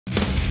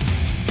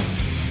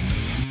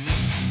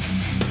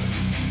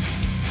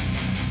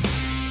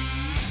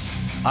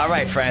All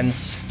right,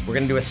 friends, we're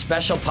going to do a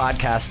special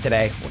podcast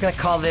today. We're going to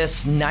call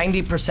this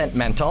 90%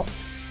 Mental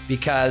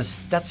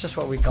because that's just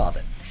what we called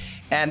it.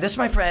 And this is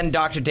my friend,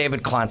 Dr.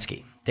 David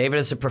Klonsky. David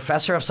is a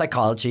professor of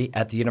psychology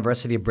at the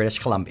University of British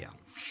Columbia.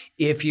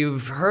 If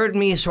you've heard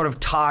me sort of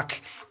talk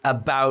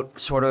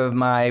about sort of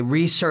my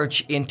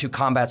research into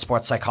combat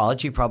sports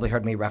psychology, you probably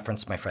heard me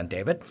reference my friend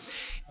David.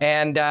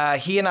 And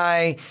he and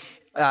I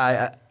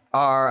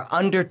are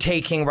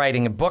undertaking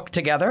writing a book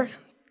together.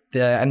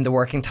 And the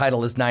working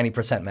title is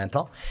 90%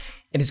 Mental.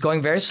 It is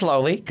going very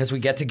slowly because we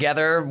get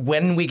together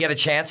when we get a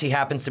chance. He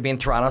happens to be in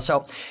Toronto.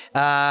 So,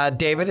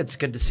 David, it's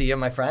good to see you,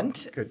 my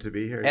friend. Good to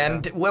be here.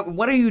 And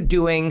what are you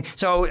doing?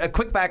 So, a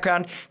quick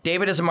background.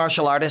 David is a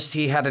martial artist.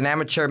 He had an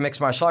amateur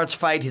mixed martial arts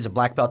fight. He's a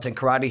black belt in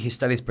karate. He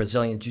studies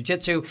Brazilian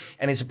jiu-jitsu,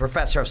 and he's a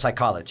professor of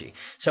psychology.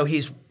 So,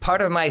 he's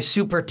part of my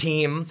super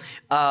team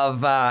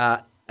of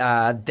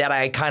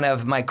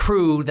my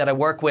crew that I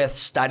work with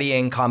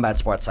studying combat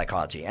sports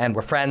psychology. And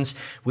we're friends.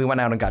 We went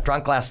out and got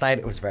drunk last night.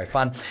 It was very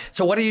fun.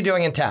 So what are you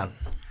doing in town?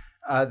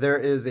 There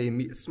is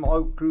a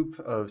small group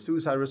of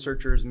suicide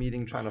researchers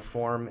meeting, trying to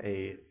form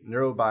a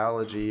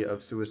neurobiology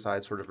of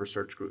suicide sort of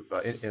research group,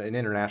 an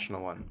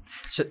international one.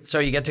 So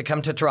you get to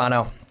come to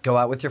Toronto, go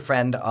out with your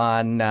friend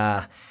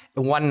on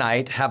one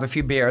night, have a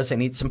few beers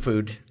and eat some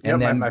food. And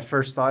yeah, then my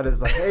first thought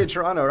is like, hey,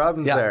 Toronto,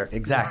 Robin's there.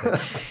 Exactly.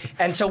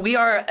 And so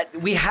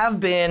we have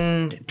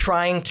been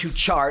trying to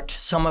chart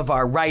some of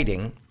our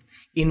writing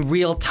in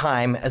real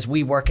time as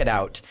we work it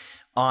out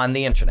on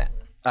the internet.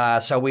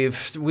 So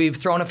we've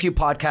thrown a few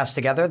podcasts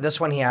together. This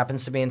one, he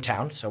happens to be in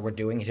town, so we're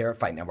doing it here at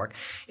Fight Network.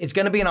 It's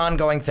going to be an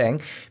ongoing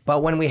thing.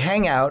 But when we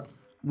hang out,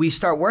 we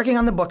start working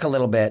on the book a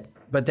little bit,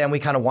 but then we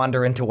kind of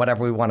wander into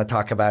whatever we want to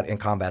talk about in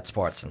combat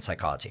sports and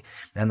psychology.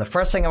 And the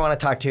first thing I want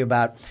to talk to you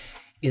about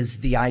is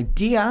the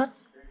idea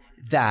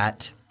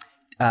that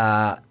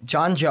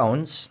John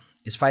Jones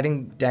is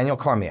fighting Daniel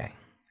Cormier.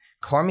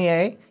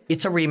 Cormier,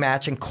 it's a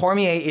rematch, and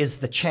Cormier is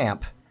the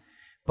champ,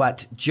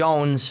 but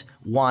Jones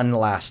won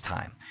last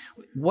time.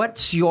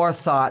 What's your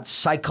thoughts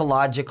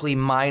psychologically,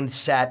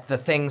 mindset, the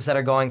things that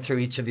are going through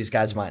each of these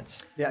guys'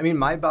 minds? Yeah, I mean,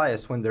 my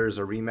bias when there's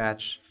a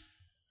rematch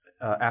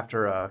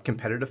after a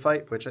competitive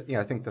fight, which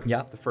I think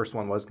the first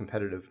one was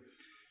competitive,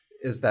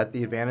 is that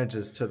the advantage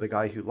is to the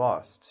guy who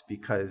lost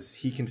because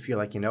he can feel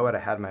like, you know what, I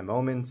had my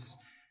moments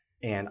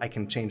and I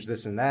can change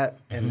this and that,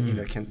 and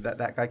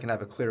that guy can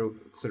have a clear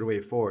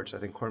way forward. So I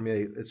think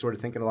Cormier is sort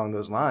of thinking along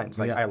those lines.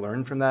 Like, I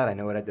learned from that. I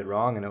know what I did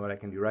wrong. I know what I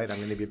can do right. I'm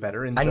going to be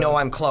better. I know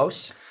I'm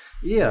close.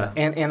 Yeah,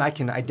 and I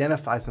can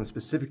identify some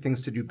specific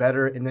things to do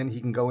better, and then he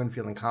can go in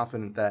feeling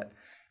confident that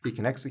he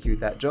can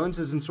execute that. Jones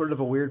is in sort of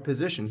a weird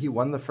position. He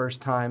won the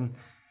first time.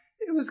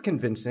 It was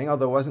convincing,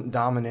 although it wasn't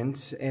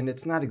dominant, and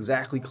it's not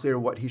exactly clear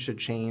what he should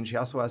change. He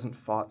also hasn't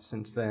fought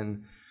since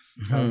then.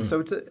 So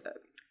it's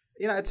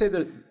I'd say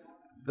that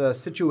the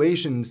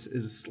situation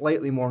is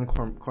slightly more in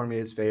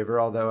Cormier's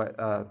favor,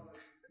 although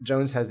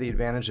Jones has the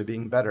advantage of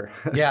being better.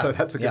 Yeah. So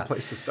that's a good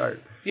place to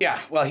start. Yeah,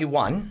 well, he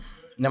won,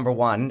 number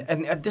one.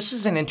 And this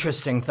is an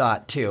interesting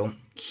thought, too.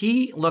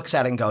 He looks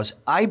at it and goes,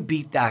 I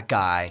beat that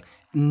guy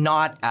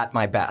not at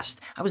my best.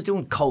 I was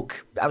doing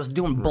coke. I was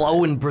doing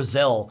blow in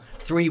Brazil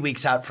 3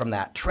 weeks out from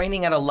that,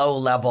 training at a low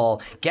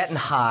level, getting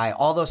high,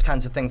 all those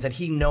kinds of things that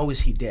he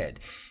knows he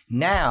did.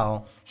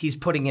 Now he's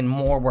putting in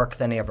more work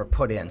than he ever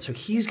put in. So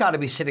he's got to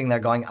be sitting there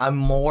going, I'm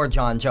more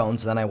John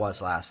Jones than I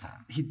was last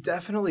time. He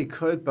definitely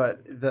could,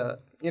 but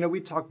we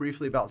talked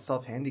briefly about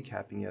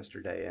self-handicapping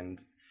yesterday,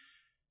 and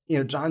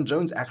John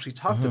Jones actually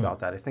talked about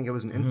that. I think it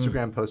was an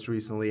Instagram post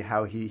recently,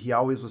 how he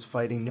always was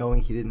fighting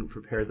knowing he didn't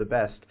prepare the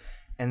best.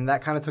 And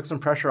that kind of took some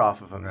pressure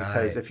off of him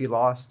because if he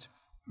lost,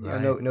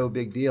 no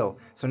big deal.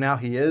 So now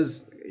he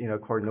is,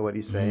 according to what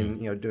he's saying,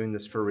 doing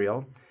this for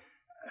real.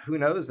 Who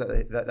knows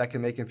that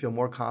can make him feel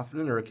more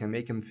confident, or it can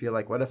make him feel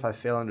like, what if I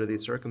fail under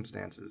these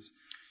circumstances?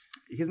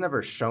 He's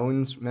never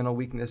shown mental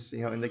weakness,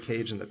 in the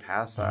cage in the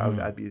past. So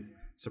I'd be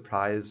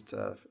surprised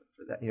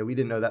that. We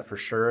didn't know that for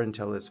sure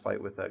until his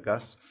fight with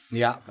Gus.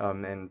 Yeah.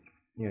 And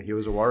he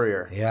was a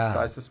warrior. Yeah. So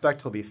I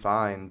suspect he'll be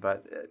fine,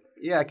 but.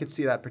 I could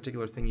see that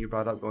particular thing you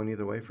brought up going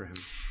either way for him.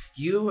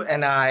 You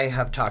and I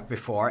have talked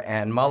before,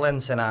 and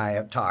Mullins and I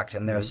have talked,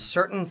 and there's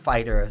certain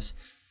fighters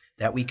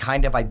that we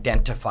kind of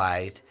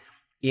identified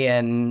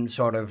in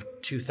sort of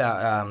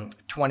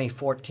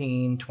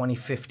 2014,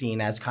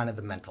 2015 as kind of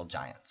the mental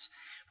giants.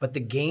 But the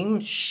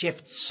game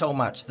shifts so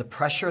much. The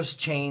pressures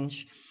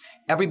change.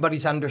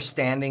 Everybody's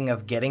understanding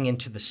of getting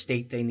into the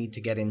state they need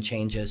to get in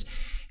changes.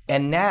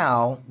 And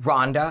now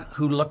Ronda,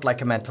 who looked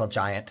like a mental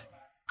giant,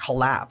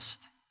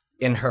 collapsed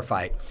in her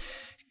fight.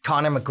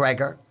 Conor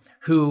McGregor,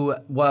 who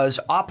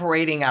was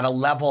operating at a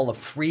level of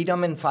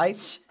freedom in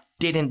fights,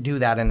 didn't do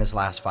that in his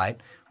last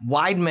fight.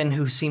 Weidman,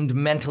 who seemed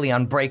mentally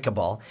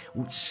unbreakable,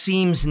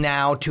 seems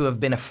now to have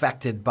been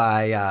affected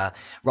by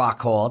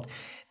Rockhold.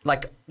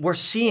 Like, we're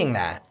seeing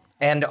that.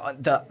 And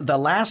the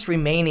last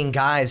remaining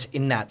guys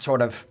in that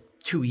sort of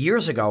 2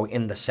 years ago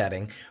in the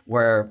setting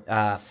were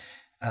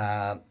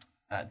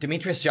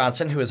Demetrius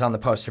Johnson, who is on the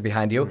poster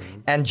behind you,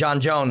 and John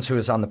Jones, who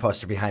is on the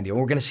poster behind you.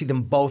 We're going to see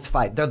them both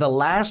fight. They're the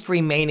last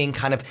remaining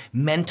kind of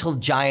mental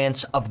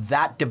giants of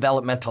that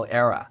developmental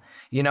era.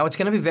 You know, it's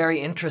going to be very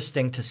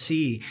interesting to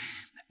see,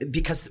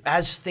 because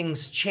as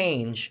things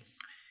change,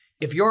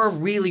 if you're a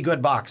really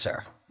good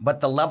boxer,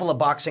 but the level of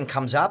boxing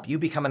comes up, you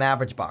become an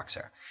average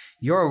boxer.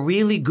 You're a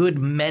really good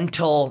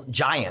mental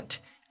giant,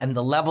 and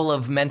the level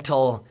of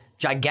mental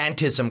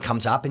gigantism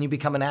comes up, and you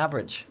become an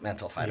average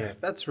mental fighter. Yeah,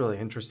 that's really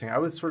interesting. I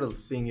was sort of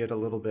seeing it a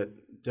little bit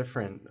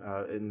different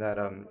in that.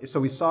 So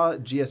we saw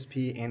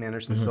GSP and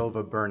Anderson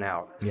Silva burn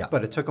out,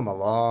 but it took them a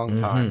long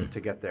time to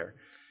get there.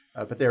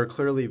 But they were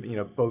clearly,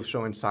 both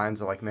showing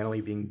signs of like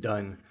mentally being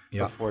done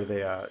before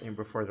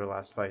their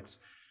last fights.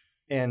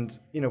 And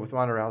with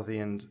Ronda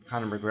Rousey and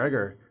Conor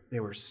McGregor, they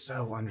were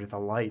so under the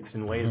lights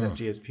in ways that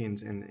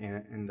GSP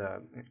and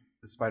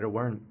the Spider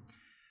weren't.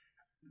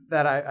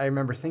 That I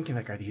remember thinking,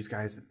 like, are these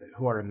guys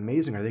who are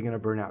amazing, are they going to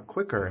burn out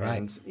quicker?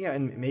 Right.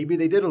 And maybe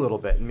they did a little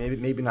bit, and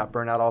maybe not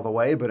burn out all the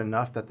way, but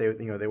enough that they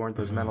weren't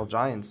those mental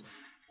giants.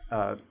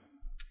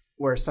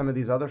 Where some of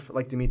these other,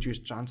 like Demetrius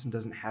Johnson,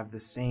 doesn't have the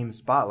same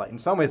spotlight. In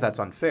some ways, that's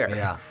unfair.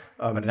 Yeah.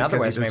 But in other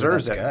ways, maybe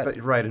that's good.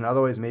 But, right. In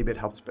other ways, maybe it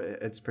helps.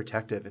 It's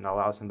protective and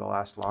allows him to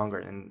last longer.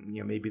 And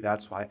maybe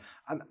that's why.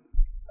 I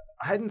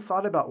hadn't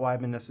thought about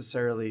Weidman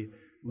necessarily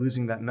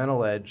losing that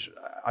mental edge.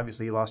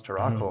 Obviously, he lost to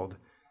Rockhold.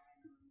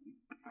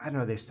 I don't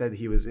know. They said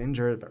he was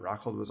injured, but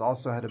Rockhold was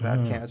also had a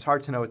bad camp. It's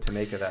hard to know what to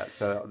make of that.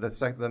 So the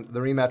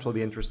rematch will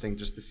be interesting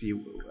just to see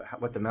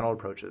what the mental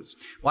approach is.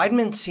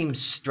 Weidman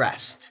seems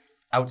stressed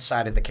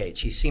outside of the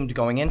cage. He seemed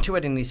going into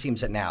it, and he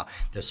seems it now.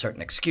 There's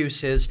certain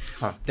excuses.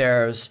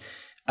 There's,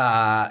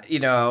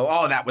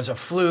 that was a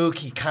fluke.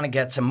 He kind of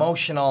gets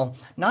emotional.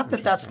 Not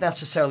that that's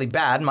necessarily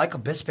bad. Michael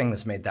Bisping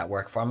has made that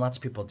work for him. Lots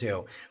of people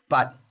do.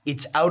 But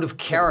it's out of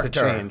character. It's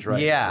a change,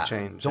 right? Yeah. It's a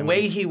change. The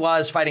way he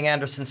was fighting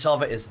Anderson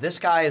Silva is, this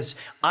guy is,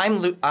 I'm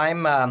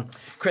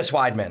Chris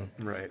Weidman.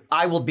 Right.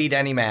 I will beat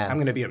any man. I'm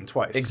going to beat him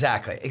twice.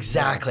 Exactly.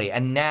 Yeah.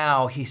 And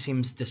now he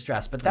seems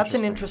distressed. But that's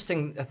an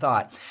interesting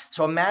thought.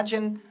 So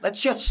imagine, let's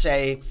just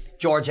say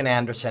George and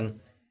Anderson,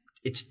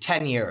 it's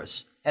 10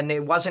 years. And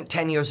it wasn't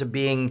 10 years of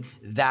being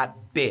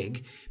that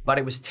big, but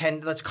it was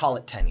 10, let's call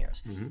it 10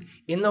 years.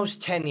 In those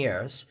 10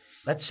 years,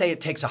 let's say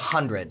it takes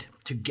 100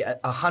 to get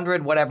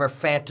 100 whatever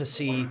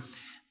fantasy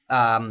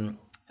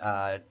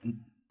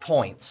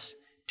points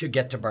to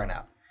get to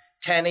burnout.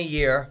 10 a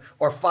year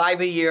or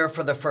 5 a year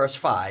for the first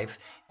 5,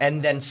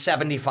 and then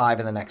 75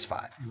 in the next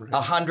 5.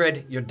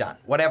 100, you're done.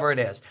 Whatever it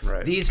is.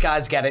 Right. These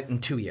guys get it in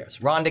 2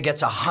 years. Ronda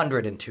gets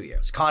 100 in 2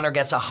 years. Conor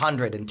gets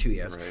 100 in 2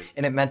 years. Right.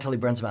 And it mentally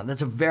burns them out.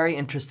 That's a very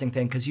interesting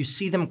thing, because you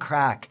see them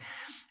crack.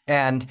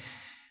 And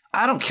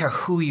I don't care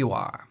who you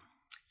are,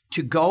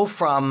 to go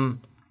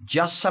from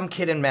just some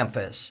kid in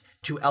Memphis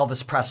to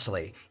Elvis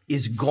Presley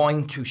is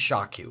going to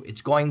shock you.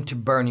 It's going to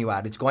burn you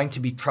out. It's going to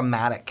be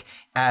traumatic.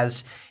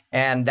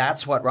 And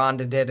that's what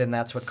Ronda did, and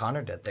that's what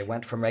Conor did. They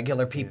went from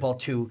regular people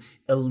to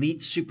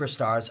elite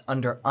superstars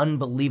under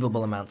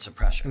unbelievable amounts of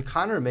pressure. And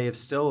Conor may have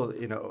still,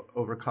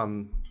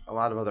 overcome a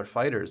lot of other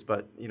fighters,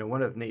 but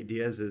one of Nate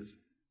Diaz's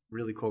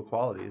really cool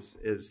qualities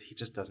is he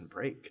just doesn't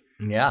break.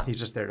 Yeah. He's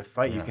just there to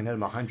fight. You can hit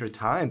him 100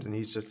 times, and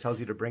he just tells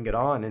you to bring it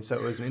on. And so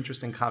it was an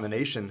interesting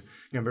combination.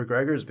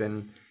 McGregor's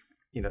been,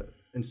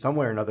 in some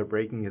way or another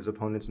breaking his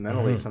opponents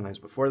mentally, sometimes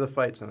before the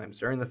fight, sometimes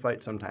during the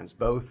fight, sometimes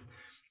both.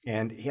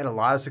 And he had a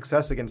lot of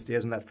success against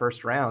Diaz in that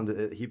first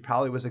round. He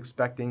probably was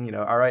expecting,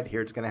 all right,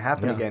 here it's going to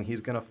happen again. He's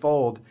going to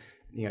fold.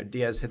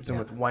 Diaz hits him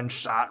with one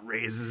shot,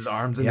 raises his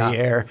arms in the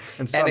air.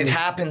 And it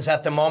happens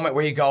at the moment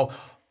where you go,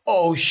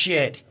 oh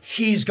shit,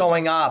 he's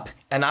going up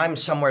and I'm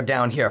somewhere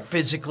down here,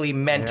 physically,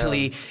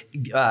 mentally,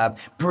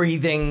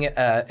 breathing,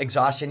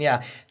 exhaustion.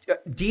 Yeah.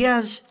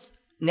 Diaz,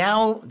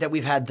 now that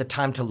we've had the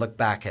time to look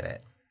back at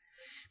it,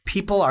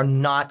 people are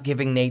not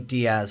giving Nate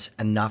Diaz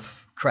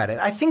enough credit.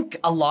 I think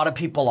a lot of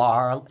people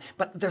are,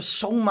 but there's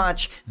so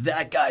much,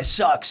 that guy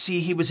sucks, see,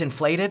 he was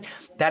inflated,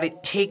 that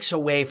it takes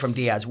away from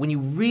Diaz. When you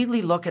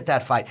really look at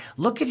that fight,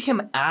 look at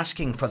him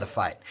asking for the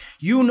fight.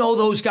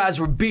 Those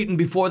guys were beaten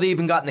before they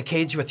even got in the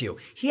cage with you.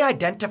 He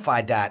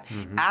identified that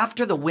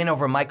after the win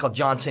over Michael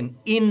Johnson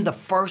in the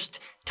first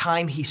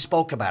time he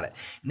spoke about it.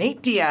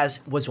 Nate Diaz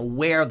was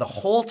aware the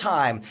whole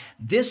time,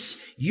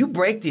 you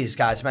break these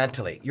guys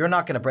mentally, you're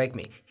not going to break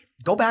me.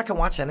 Go back and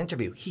watch that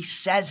interview. He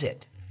says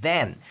it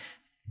then.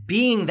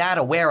 Being that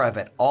aware of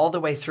it all the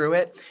way through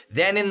it,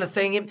 then in the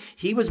thing,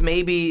 he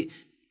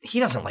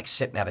doesn't like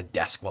sitting at a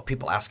desk while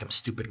people ask him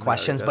stupid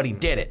questions, but he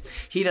did it.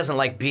 He doesn't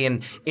like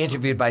being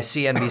interviewed by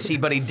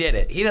CNBC, but he did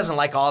it. He doesn't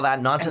like all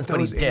that nonsense, but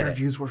he did it. Those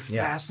interviews were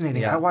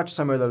fascinating. I watched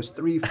some of those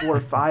 3, 4,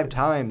 5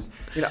 times.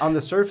 On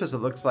the surface, it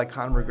looks like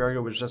Conor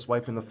McGregor was just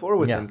wiping the floor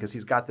with him, because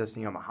he's got this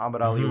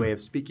Muhammad Ali way of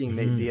speaking.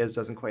 Nate Diaz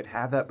doesn't quite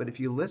have that. But if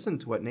you listen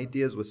to what Nate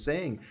Diaz was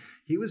saying,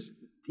 he was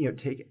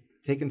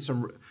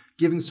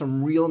giving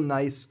some real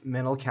nice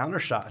mental counter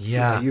shots.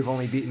 You've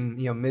only beaten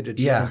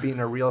midgets. You haven't beaten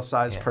a real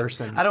sized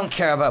person. I don't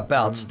care about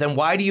belts. Then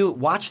why do you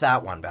watch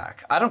that one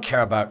back? I don't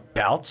care about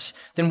belts.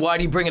 Then why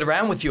do you bring it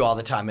around with you all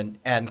the time?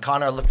 And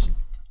Conor looks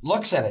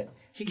looks at it.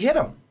 He hit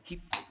him.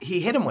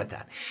 He hit him with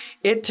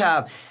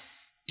that.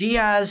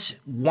 Diaz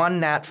won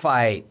that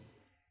fight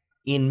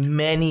in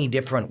many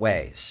different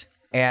ways,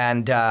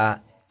 and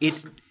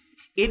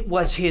it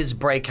was his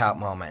breakout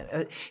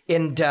moment.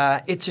 And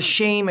it's a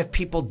shame if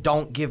people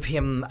don't give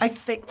him. I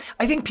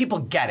think people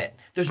get it.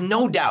 There's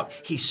no doubt.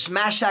 He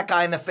smashed that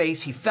guy in the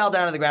face. He fell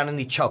down to the ground and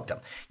he choked him.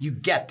 You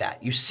get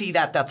that. You see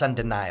that. That's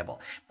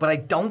undeniable. But I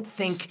don't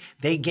think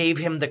they gave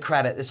him the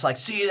credit. It's like,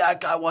 see,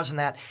 that guy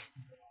wasn't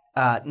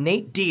that.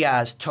 Nate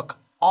Diaz took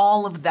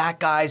all of that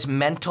guy's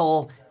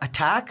mental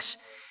attacks,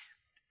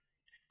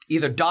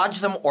 either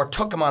dodged them or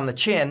took them on the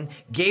chin,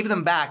 gave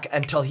them back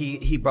until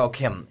he broke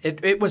him.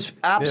 It was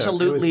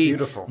absolutely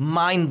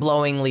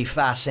mind-blowingly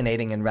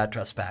fascinating in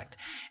retrospect.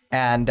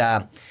 And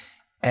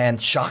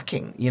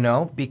shocking,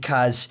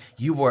 because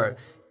I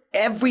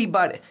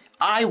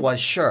was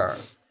sure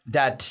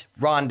that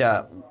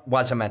Ronda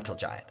was a mental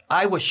giant.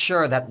 I was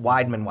sure that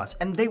Weidman was.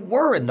 And they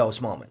were in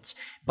those moments.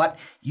 But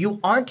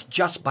you aren't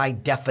just by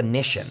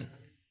definition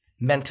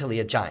mentally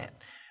a giant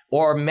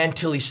or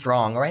mentally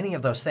strong or any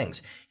of those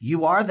things.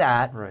 You are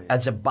that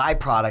as a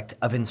byproduct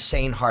of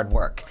insane hard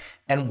work.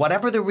 And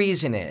whatever the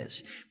reason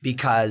is,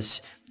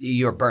 because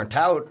you're burnt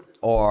out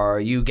or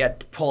you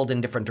get pulled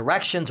in different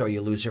directions or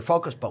you lose your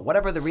focus, but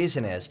whatever the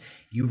reason is,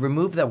 you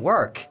remove the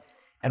work.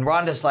 And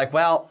Ronda's like,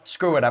 well,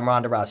 screw it, I'm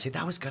Ronda Rousey.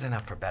 That was good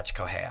enough for Betch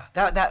Correia.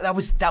 That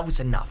was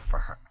enough for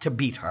her, to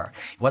beat her.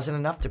 It wasn't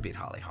enough to beat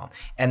Holly Holm.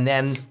 And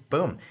then,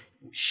 boom,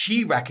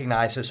 she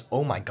recognizes,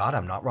 oh my God,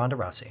 I'm not Ronda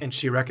Rousey. And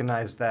she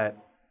recognized that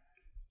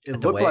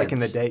it looked like in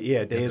the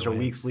days or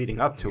weeks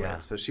leading up to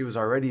it. So she was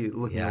already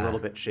looking a little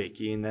bit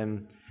shaky. And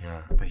then,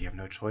 but you have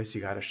no choice.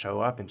 You got to show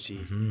up. And she,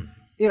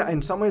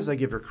 in some ways I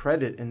give her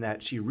credit in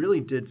that she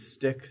really did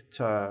stick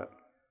to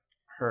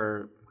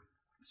her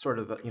sort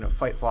of,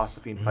 fight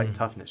philosophy and fight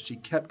toughness. She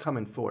kept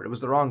coming forward. It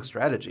was the wrong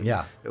strategy.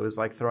 Yeah. It was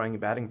like throwing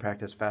batting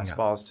practice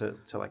fastballs to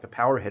like a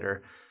power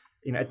hitter.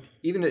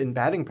 Even in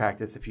batting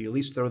practice, if you at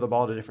least throw the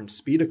ball at a different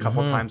speed a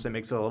couple times, it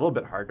makes it a little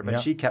bit harder. But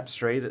she kept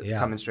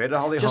coming straight at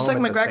Holly Holm. Just like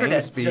McGregor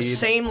did. Just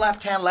same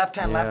left hand.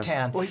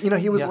 Well,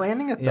 he was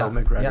landing it though,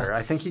 McGregor. Yeah.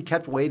 I think he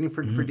kept waiting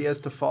for Diaz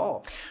to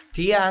fall.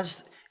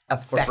 Diaz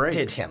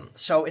affected him.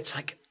 So it's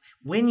like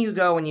when you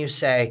go and you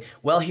say,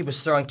 well, he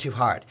was throwing too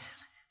hard.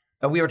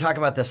 We were talking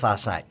about this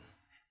last night.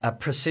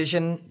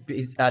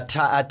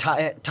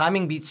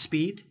 Timing beats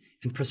speed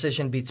and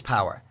precision beats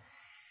power.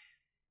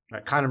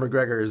 Right, Conor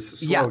McGregor's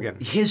slogan.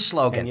 Yeah, his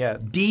slogan.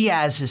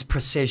 Diaz's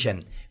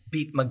precision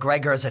beat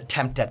McGregor's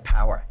attempt at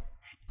power.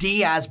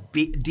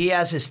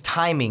 Diaz's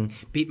timing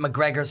beat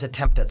McGregor's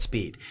attempt at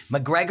speed.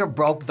 McGregor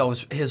broke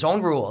his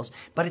own rules,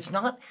 but it's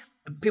not.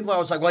 People are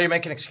always like, well, you're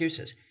making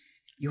excuses.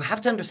 You have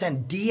to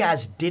understand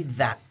Diaz did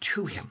that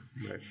to him.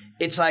 Right.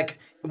 It's like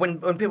when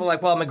people are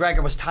like, well,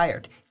 McGregor was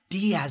tired.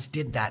 Diaz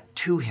did that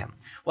to him.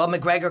 Well,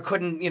 McGregor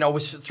couldn't,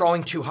 was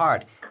throwing too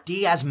hard.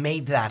 Diaz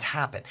made that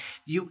happen.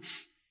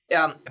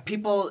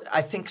 People,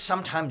 I think,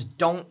 sometimes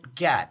don't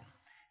get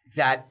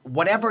that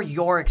whatever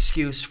your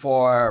excuse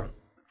for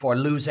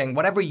losing,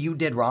 whatever you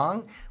did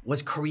wrong,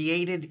 was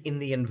created in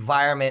the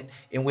environment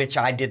in which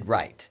I did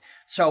right.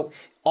 So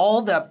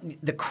all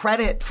the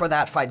credit for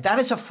that fight, that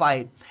is a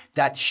fight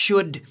that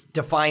should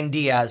define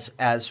Diaz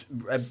as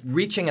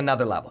reaching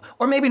another level.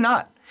 Or maybe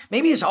not.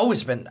 Maybe he's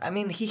always been,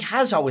 he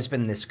has always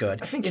been this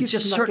good. I think it's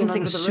just certain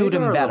things suit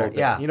him better.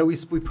 Yeah.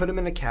 We put him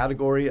in a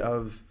category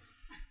of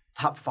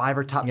top 5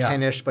 or top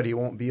 10-ish, but he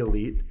won't be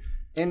elite.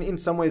 And in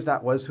some ways,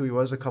 that was who he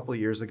was a couple of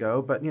years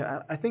ago. But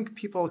I think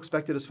people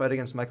expected his fight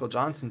against Michael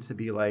Johnson to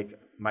be like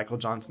Michael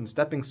Johnson's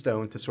stepping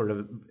stone to sort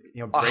of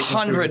break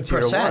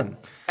 100%.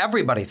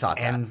 Everybody thought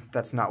that, and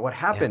that's not what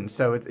happened. Yeah.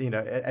 So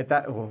at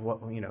that,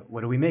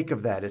 what do we make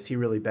of that? Is he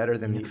really better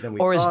than we thought?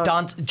 Or is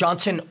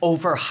Johnson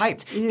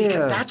overhyped? Yeah,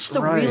 because that's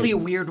the really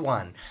weird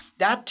one.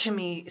 That to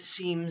me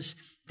seems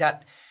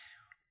that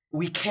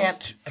we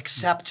can't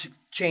accept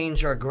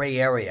change or gray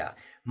area.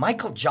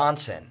 Michael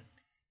Johnson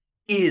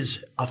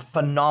is a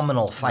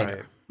phenomenal fighter.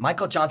 Right.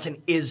 Michael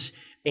Johnson is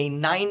a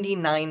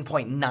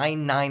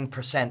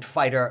 99.99%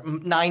 fighter,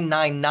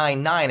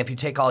 9999 if you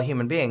take all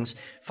human beings,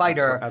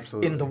 fighter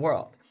in the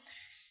world.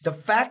 The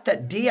fact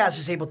that Diaz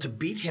is able to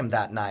beat him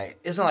that night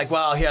isn't like,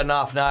 well, he had an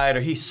off night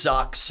or he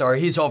sucks or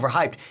he's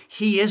overhyped.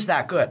 He is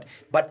that good.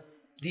 But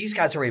these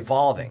guys are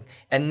evolving.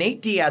 And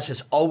Nate Diaz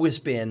has always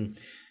been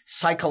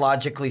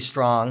psychologically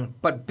strong,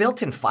 but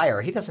built in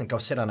fire. He doesn't go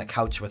sit on a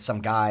couch with some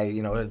guy,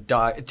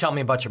 tell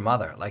me about your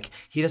mother. Like,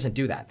 he doesn't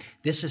do that.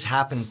 This has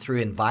happened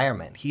through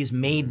environment. He's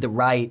made the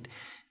right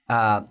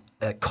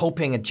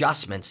coping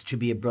adjustments to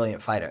be a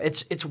brilliant fighter.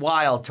 It's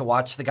wild to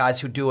watch the guys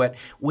who do it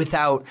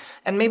without,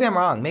 and maybe I'm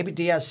wrong. Maybe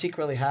Diaz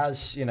secretly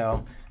has,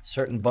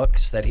 certain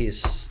books that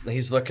he's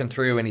looking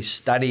through and he's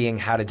studying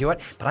how to do it,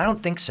 but I don't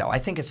think so. I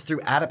think it's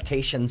through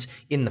adaptations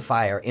in the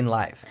fire, in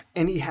life.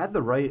 And he had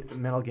the right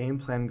mental game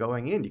plan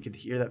going in. You could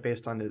hear that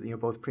based on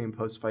both pre and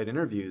post fight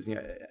interviews.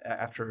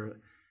 After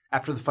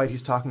the fight,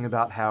 he's talking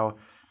about how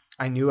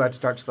I knew I'd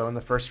start slow in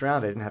the first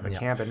round. I didn't have a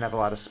camp. I didn't have a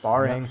lot of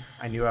sparring.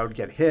 I knew I would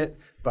get hit.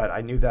 but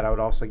I knew that I would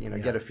also,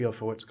 get a feel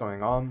for what's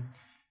going on.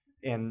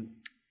 And,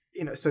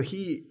 so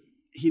he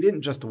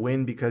didn't just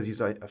win because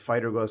he's a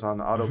fighter who goes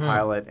on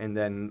autopilot and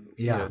then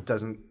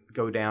doesn't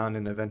go down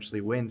and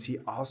eventually wins. He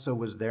also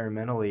was there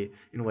mentally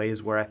in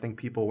ways where I think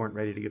people weren't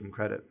ready to give him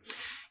credit.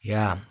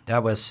 Yeah,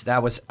 that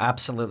was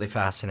absolutely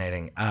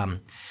fascinating.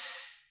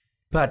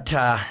 But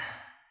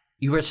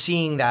you were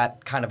seeing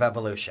that kind of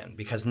evolution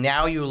because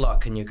now you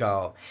look and you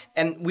go,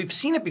 and we've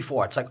seen it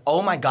before. It's like,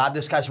 oh my God,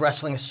 this guy's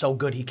wrestling is so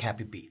good he can't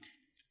be beat.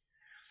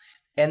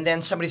 And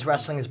then somebody's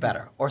wrestling is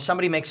better, or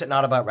somebody makes it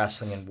not about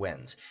wrestling and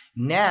wins.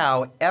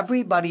 Now,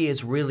 everybody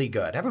is really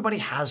good. Everybody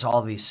has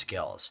all these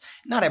skills.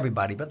 Not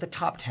everybody, but the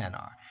top 10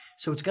 are.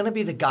 So it's going to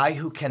be the guy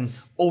who can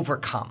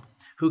overcome,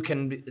 who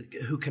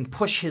can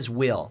push his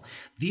will.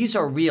 These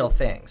are real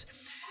things.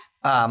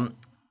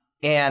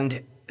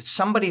 And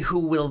somebody who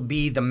will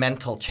be the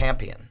mental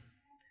champion.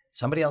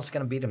 Somebody else is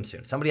going to beat him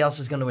soon. Somebody else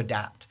is going to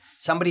adapt.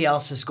 Somebody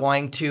else is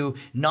going to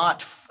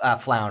not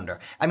flounder.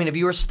 I mean, if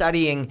you were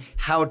studying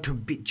how to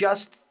be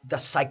just the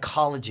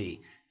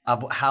psychology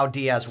of how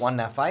Diaz won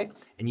that fight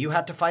and you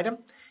had to fight him,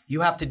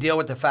 you have to deal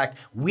with the fact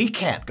we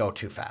can't go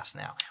too fast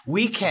now.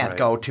 We can't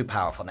go too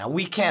powerful now.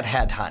 We can't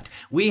headhunt.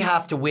 We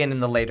have to win in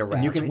the later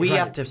rounds. We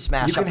have to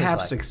smash up his leg. You can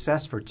have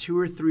success for 2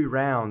 or 3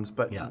 rounds,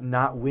 but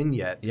not win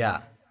yet.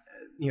 Yeah.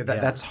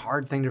 That's a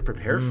hard thing to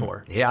prepare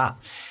for. Yeah.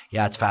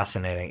 Yeah, it's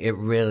fascinating. It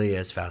really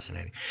is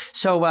fascinating.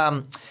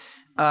 So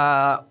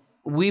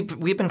we've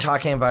been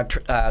talking about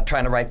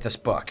trying to write this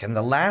book, and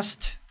the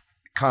last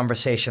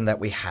conversation that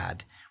we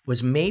had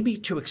was maybe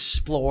to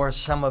explore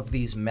some of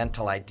these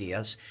mental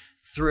ideas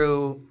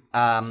through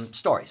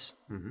stories.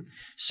 Mm-hmm.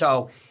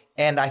 So,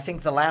 and I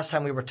think the last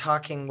time we were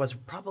talking was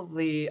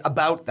probably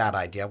about that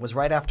idea, was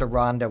right after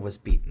Ronda was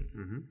beaten.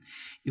 Mm-hmm.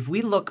 If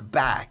we look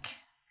back,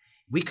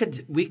 we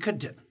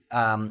could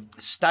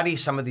study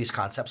some of these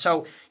concepts.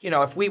 So,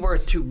 if we were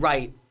to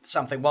write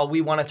something, well,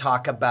 we want to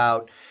talk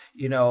about,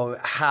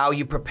 how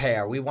you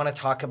prepare. We want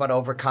to talk about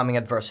overcoming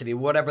adversity,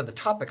 whatever the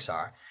topics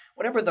are.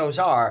 Whatever those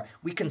are,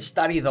 we can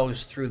study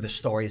those through the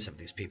stories of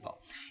these people.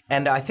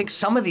 And I think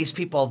some of these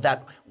people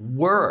that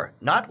were,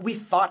 not we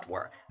thought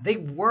were, they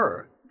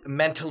were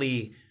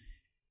mentally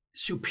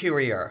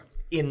superior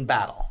in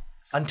battle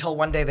until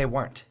one day they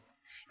weren't.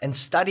 And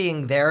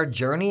studying their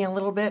journey a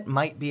little bit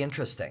might be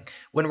interesting.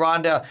 When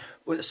Ronda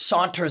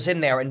saunters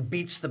in there and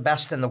beats the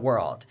best in the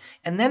world.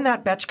 And then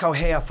that Bethe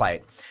Correia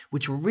fight,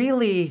 which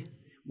really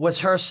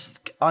was her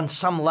on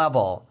some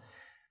level,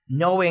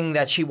 knowing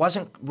that she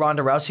wasn't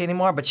Ronda Rousey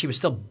anymore, but she was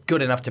still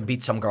good enough to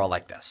beat some girl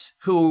like this,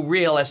 who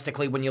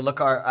realistically, when you look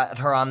at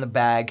her on the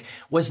bag,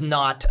 was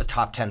not a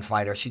top 10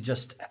 fighter. She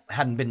just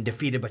hadn't been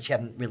defeated, but she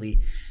hadn't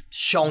really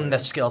shown the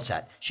skill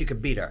set. She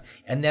could beat her.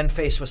 And then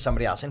face with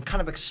somebody else and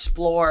kind of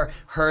explore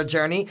her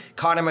journey.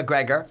 Conor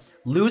McGregor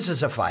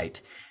loses a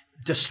fight,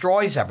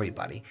 destroys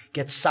everybody,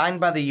 gets signed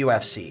by the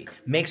UFC,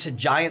 makes a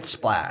giant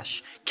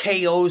splash,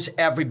 KOs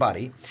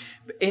everybody,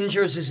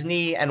 injures his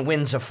knee and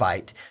wins a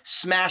fight,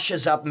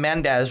 smashes up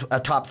Mendez, a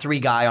top 3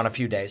 guy on a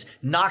few days,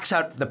 knocks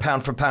out the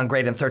pound-for-pound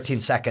great in 13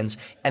 seconds,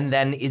 and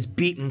then is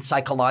beaten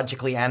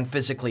psychologically and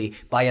physically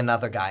by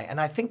another guy.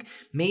 And I think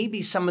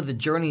maybe some of the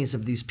journeys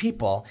of these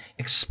people,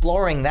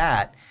 exploring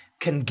that,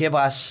 can give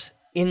us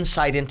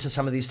insight into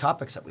some of these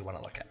topics that we want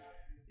to look at.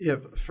 Yeah,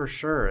 for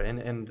sure.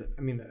 And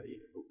I mean,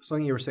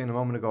 something you were saying a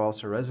moment ago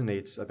also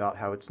resonates about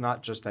how it's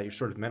not just that you're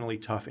sort of mentally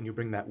tough and you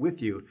bring that with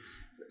you.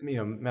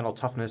 Mental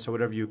toughness or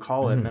whatever you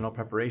call it, mental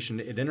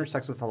preparation, it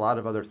intersects with a lot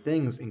of other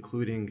things,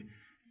 including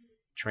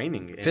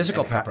training.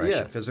 Physical preparation.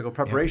 Yeah, physical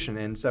preparation.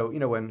 Yeah. And so,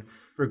 when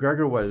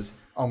McGregor was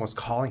almost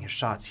calling his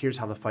shots, here's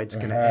how the fight's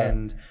going to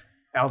end,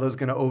 Aldo's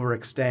going to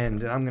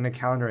overextend, and I'm going to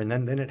counter, and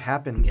then it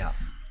happens. Yeah.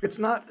 It's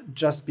not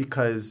just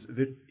because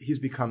he's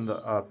become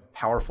a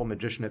powerful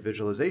magician at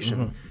visualization.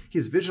 Mm-hmm.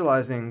 He's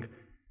visualizing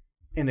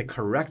in a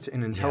correct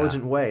and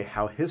intelligent way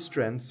how his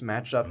strengths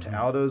match up to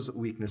Aldo's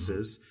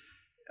weaknesses.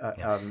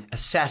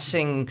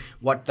 Assessing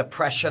what the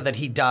pressure that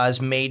he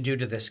does may do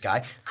to this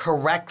guy,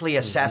 correctly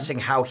assessing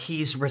how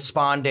he's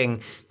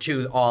responding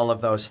to all of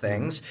those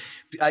things,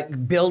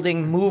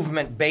 building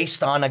movement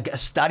based on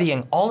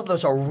studying. All of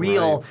those are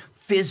real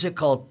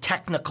physical,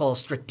 technical,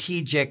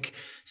 strategic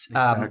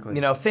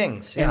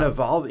things. And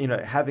evolve,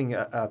 having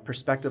a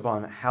perspective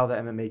on how the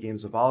MMA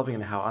game's evolving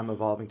and how I'm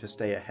evolving to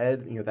stay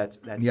ahead. That's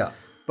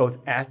both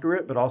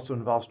accurate, but also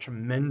involves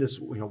tremendous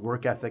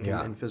work ethic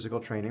and physical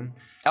training.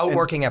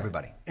 Outworking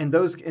everybody. And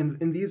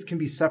these can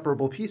be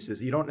separable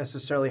pieces. You don't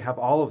necessarily have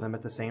all of them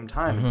at the same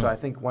time. Mm-hmm. And so I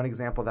think one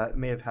example that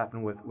may have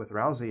happened with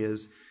Rousey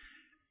is,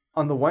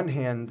 on the one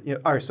hand,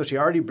 so she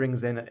already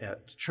brings in a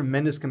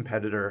tremendous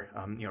competitor,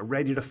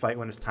 ready to fight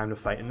when it's time to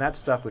fight, and that's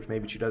stuff which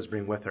maybe she does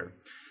bring with her.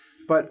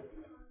 But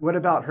what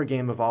about her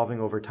game evolving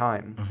over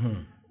time? Mm-hmm.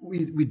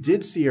 We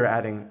did see her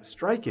adding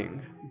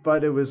striking,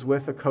 but it was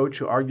with a coach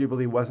who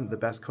arguably wasn't the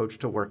best coach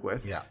to work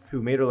with,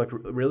 who made her look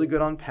really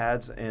good on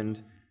pads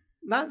and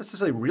not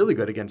necessarily really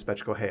good against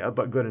Bethe Correia,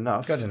 but good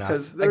enough. Good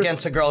enough.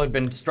 Against a girl who'd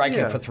been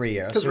striking for 3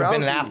 years, who'd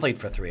been an athlete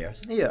for 3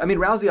 years. Yeah, I mean,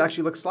 Rousey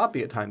actually looked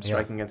sloppy at times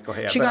striking against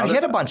Correia. She got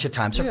hit a bunch of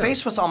times. Her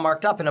face was all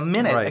marked up in a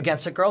minute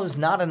against a girl who's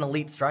not an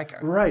elite striker.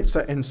 Right.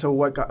 So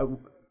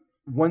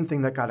one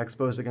thing that got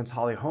exposed against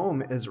Holly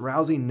Holm is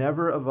Rousey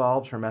never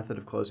evolved her method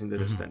of closing the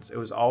distance. It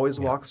was always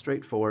walk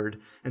straight forward.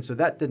 And so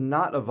that did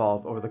not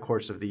evolve over the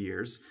course of the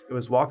years. It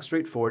was walk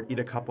straight forward, eat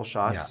a couple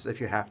shots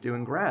if you have to,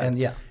 and grab.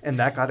 And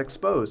that got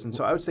exposed. And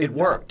so I would say it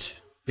worked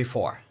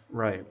before.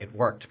 Right. It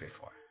worked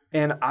before.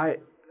 And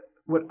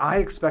what I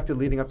expected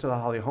leading up to the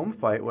Holly Holm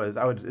fight was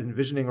I was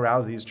envisioning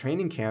Rousey's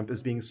training camp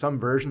as being some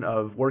version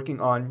of working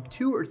on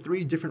 2 or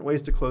 3 different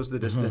ways to close the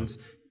distance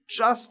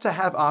just to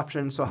have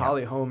options so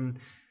Holly Holm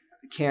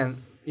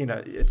can,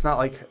 it's not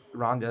like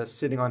Ronda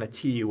sitting on a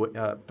tee,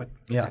 but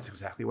that's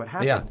exactly what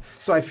happened. Yeah.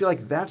 So I feel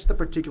like that's the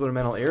particular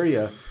mental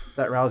area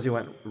that Rousey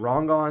went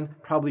wrong on,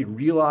 probably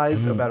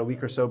realized about a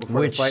week or so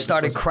before the fight. Which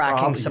started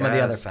cracking some of the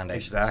other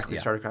foundations. Exactly,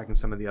 started cracking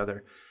some of the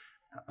other.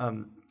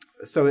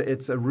 So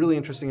it's a really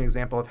interesting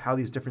example of how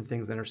these different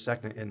things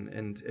intersect,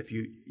 and if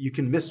you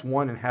can miss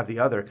one and have the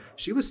other.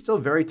 She was still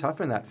very tough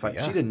in that fight.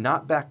 Yeah. She did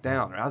not back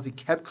down. Rousey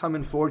kept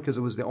coming forward because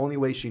it was the only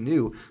way she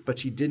knew, but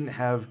she didn't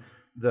have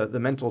the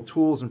mental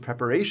tools and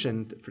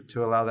preparation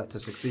to allow that to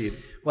succeed.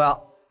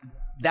 Well,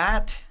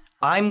 that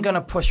I'm going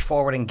to push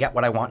forward and get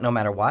what I want no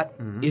matter what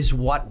is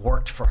what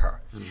worked for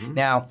her.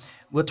 Now,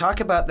 we'll talk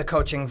about the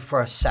coaching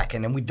for a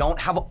second, and we don't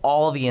have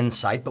all the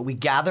insight, but we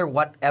gather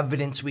what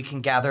evidence we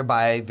can gather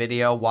by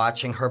video,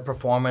 watching her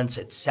performance,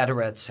 et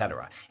cetera, et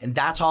cetera. And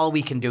that's all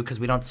we can do because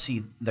we don't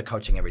see the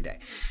coaching every day.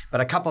 But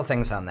a couple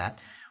things on that.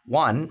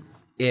 One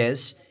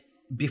is,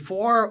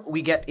 before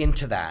we get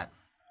into that,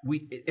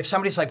 if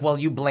somebody's like, well,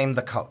 you blame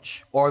the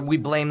coach, or we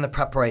blame the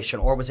preparation,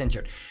 or was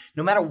injured,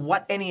 no matter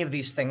what any of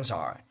these things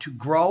are, to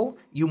grow,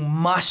 you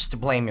must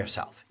blame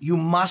yourself. You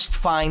must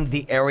find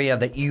the area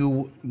that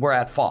you were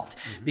at fault.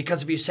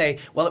 Because if you say,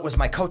 well, it was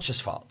my coach's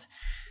fault,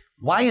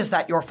 why is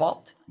that your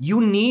fault?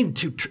 You need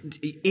to,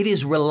 it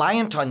is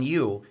reliant on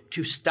you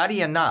to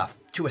study enough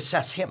to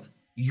assess him.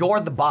 You're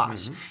the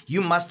boss.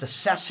 You must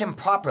assess him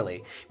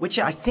properly, which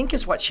I think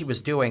is what she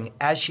was doing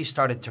as she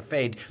started to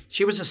fade.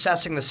 She was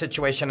assessing the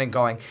situation and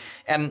going,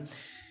 and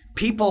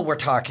people were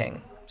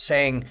talking,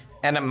 saying,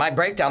 and my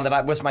breakdown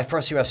that was my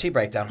first UFC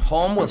breakdown,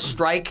 Holm will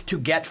strike to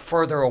get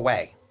further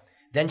away.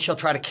 Then she'll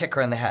try to kick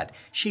her in the head.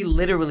 She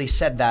literally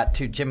said that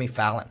to Jimmy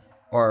Fallon.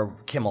 Or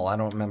Kimmel, I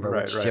don't remember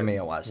which Jimmy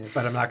it was.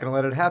 But I'm not going to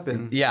let it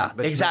happen. Yeah,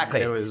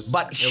 exactly.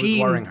 But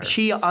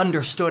she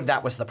understood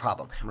that was the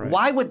problem.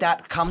 Why would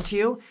that come to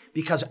you?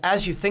 Because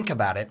as you think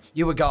about it,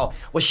 you would go,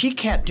 well, she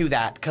can't do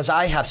that because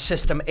I have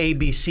system A,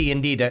 B, C,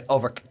 and D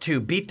to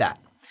beat that.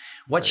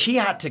 What she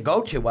had to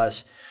go to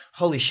was,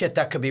 holy shit,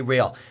 that could be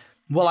real.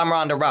 Well, I'm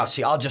Ronda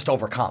Rousey. I'll just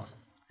overcome.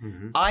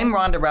 I'm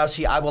Ronda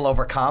Rousey. I will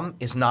overcome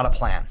is not a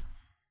plan.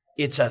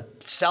 It's a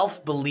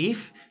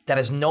self-belief that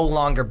is no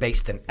longer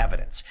based in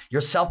evidence.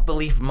 Your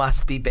self-belief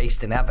must be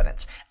based in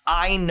evidence.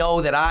 I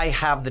know that I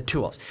have the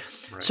tools.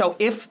 So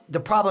if the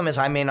problem is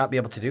I may not be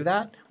able to do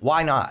that,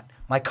 why not?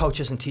 My coach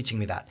isn't teaching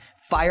me that.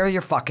 Fire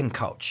your fucking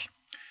coach.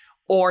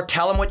 Or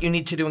tell him what you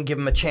need to do and give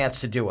him a chance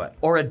to do it.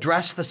 Or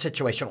address the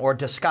situation or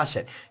discuss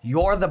it.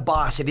 You're the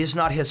boss. It is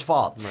not his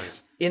fault.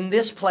 In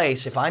this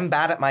place, if I'm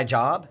bad at my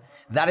job,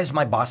 that is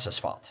my boss's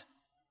fault.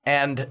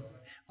 And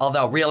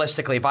although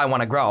realistically, if I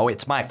want to grow,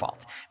 it's my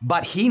fault.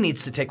 But he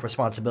needs to take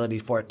responsibility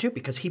for it too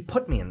because he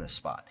put me in this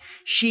spot.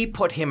 She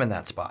put him in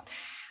that spot.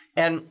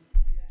 And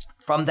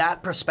from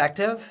that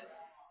perspective,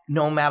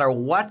 no matter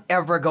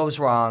whatever goes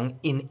wrong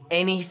in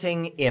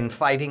anything in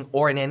fighting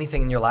or in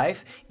anything in your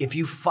life, if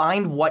you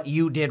find what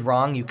you did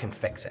wrong, you can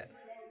fix it.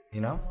 You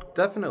know?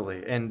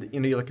 Definitely. And,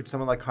 you look at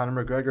someone like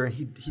Conor McGregor, and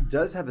he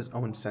does have his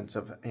own sense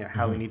of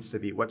how he needs to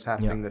be, what's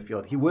happening in the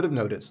field. He would have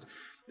noticed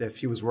if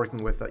he was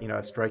working with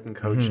a striking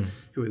coach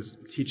who was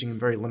teaching him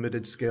very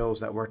limited skills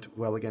that worked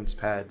well against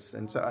pads.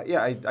 And so,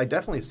 I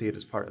definitely see it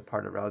as part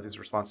of Rousey's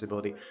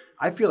responsibility.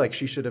 I feel like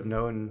she should have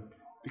known,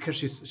 because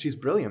she's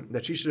brilliant,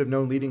 that she should have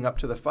known leading up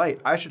to the fight,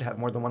 I should have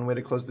more than one way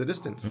to close the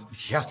distance.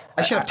 Yeah,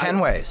 I should have 10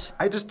 ways.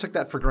 I just took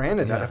that for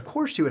granted, that of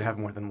course she would have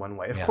more than one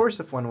way. Of course,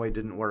 if one way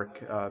didn't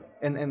work,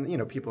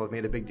 and people have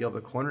made a big deal of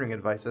the cornering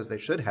advice, as they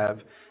should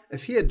have.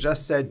 If he had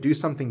just said, do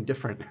something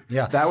different,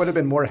 that would have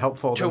been more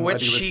helpful than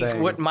what he was saying.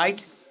 To which she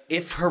might,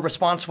 if her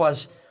response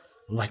was,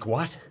 like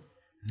what?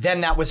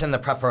 Then that was in the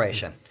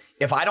preparation.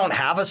 If I don't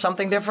have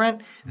something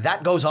different,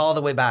 that goes all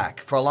the way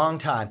back for a long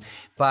time.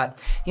 But,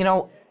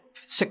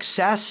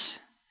 success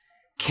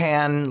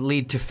can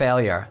lead to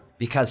failure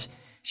because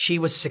she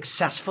was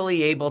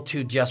successfully able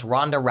to just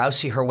Ronda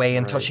Rousey her way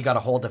until she got a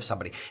hold of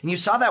somebody. And you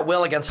saw that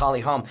will against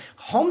Holly Holm.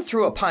 Holm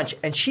threw a punch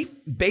and she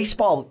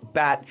baseball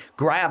bat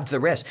grabbed the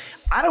wrist.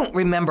 I don't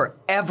remember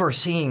ever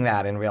seeing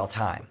that in real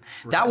time.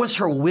 That was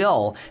her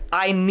will.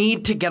 I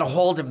need to get a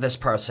hold of this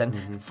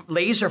person.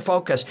 Laser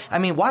focus. I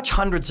mean, watch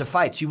hundreds of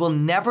fights. You will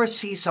never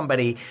see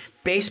somebody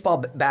baseball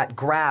bat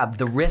grab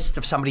the wrist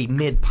of somebody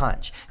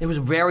mid-punch. It was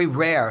very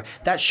rare.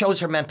 That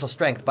shows her mental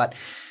strength. But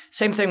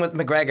Same thing with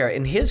McGregor.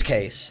 In his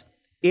case,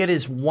 it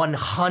is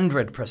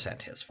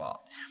 100% his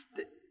fault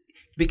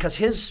because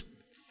his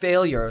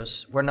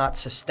failures were not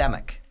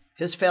systemic.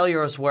 His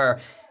failures were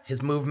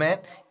his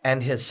movement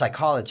and his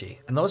psychology.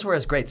 And those were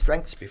his great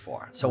strengths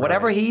before. So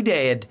whatever he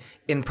did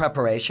in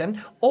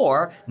preparation,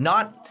 or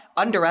not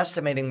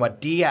underestimating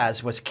what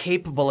Diaz was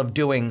capable of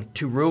doing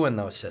to ruin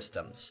those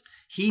systems.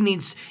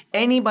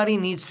 Anybody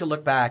needs to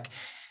look back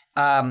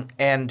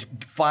and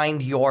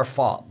find your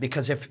fault.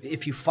 Because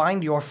if you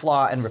find your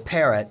flaw and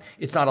repair it,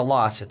 it's not a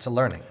loss, it's a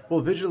learning.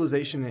 Well,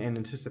 visualization and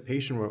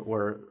anticipation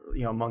were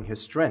among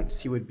his strengths.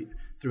 He would be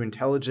through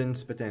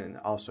intelligence, but then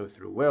also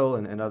through will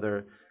and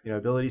other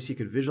abilities. He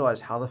could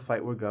visualize how the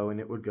fight would go, and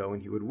it would go,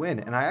 and he would win.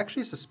 And I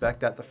actually suspect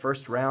that the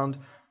first round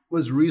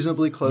was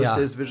reasonably close to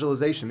his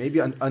visualization, maybe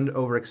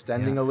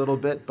overextending a little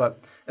bit,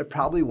 but it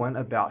probably went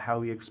about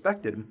how he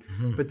expected.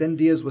 But then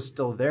Diaz was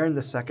still there in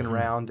the second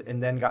round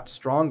and then got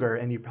stronger,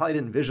 and he probably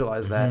didn't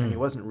visualize that, and he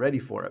wasn't ready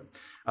for it.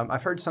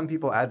 I've heard some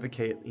people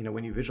advocate,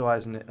 when you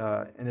visualize in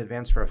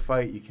advance for a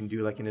fight, you can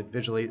do like a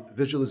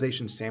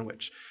visualization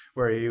sandwich,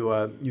 where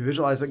you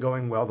visualize it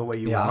going well the way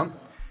you want.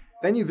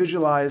 Then you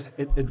visualize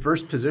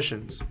adverse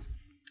positions.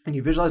 And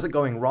you visualize it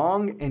going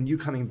wrong and you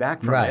coming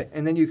back from it.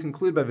 And then you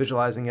conclude by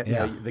visualizing it,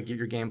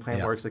 your game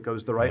plan works, it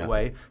goes the right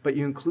way. But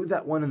you include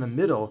that one in the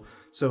middle.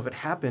 So if it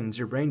happens,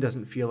 your brain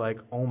doesn't feel like,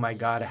 oh my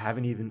God, I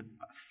haven't even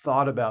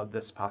thought about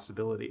this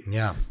possibility.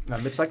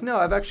 It's like, no,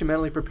 I've actually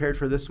mentally prepared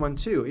for this one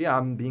too. Yeah,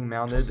 I'm being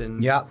mounted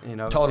and,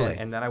 totally.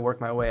 And then I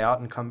work my way out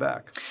and come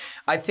back.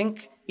 I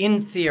think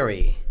in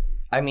theory,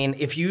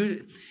 if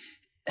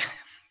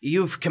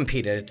you've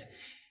competed,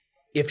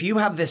 if you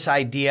have this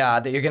idea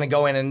that you're going to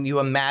go in and you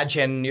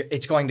imagine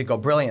it's going to go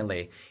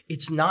brilliantly,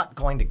 it's not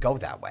going to go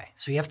that way.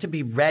 So you have to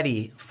be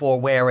ready for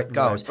where it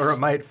goes. Or it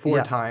might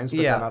four times,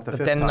 but then not the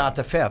fifth time. Not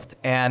the fifth.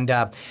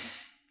 And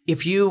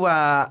if you,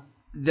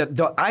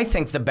 I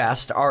think the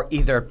best are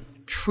either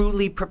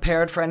truly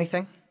prepared for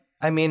anything.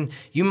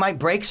 You might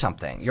break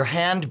something. Your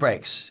hand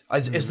breaks.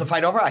 Is the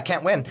fight over? I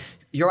can't win.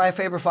 Uriah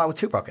Faber fought with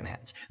 2 broken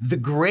hands. The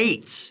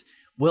greats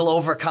will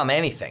overcome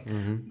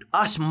anything.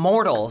 Us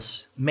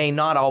mortals may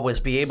not always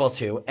be able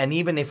to, and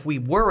even if we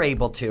were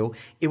able to,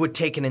 it would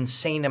take an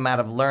insane amount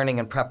of learning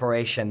and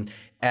preparation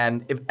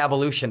and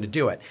evolution to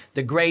do it.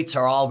 The greats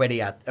are already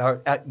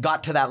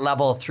got to that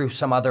level through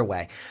some other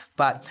way.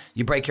 But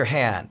you break your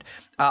hand.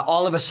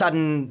 All of a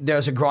sudden,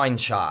 there's a groin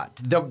shot.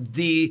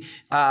 The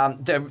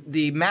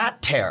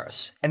mat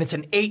tears, and it's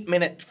an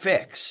 8-minute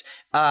fix.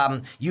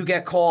 You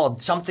get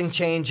called. Something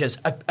changes.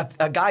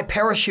 A guy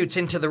parachutes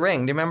into the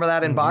ring. Do you remember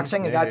that in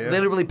boxing? A guy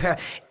literally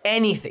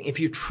anything. If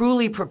you're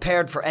truly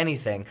prepared for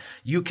anything,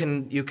 you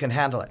can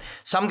handle it.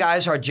 Some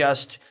guys are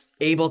just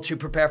able to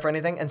prepare for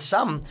anything, and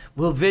some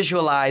will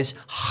visualize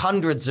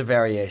hundreds of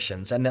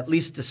variations and at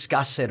least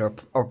discuss it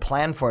or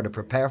plan for it or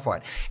prepare for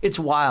it. It's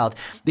wild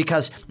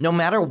because no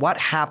matter what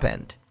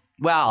happened,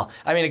 a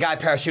guy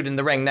parachuted in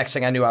the ring, next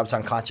thing I knew I was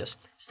unconscious.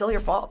 Still your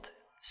fault.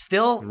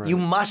 Still, you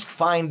must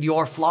find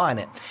your flaw in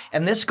it.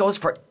 And this goes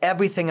for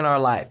everything in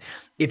our life.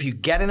 If you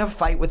get in a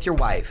fight with your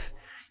wife,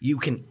 you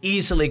can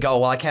easily go,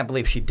 well, I can't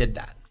believe she did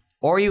that.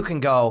 Or you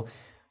can go,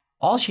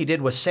 all she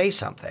did was say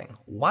something.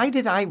 Why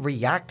did I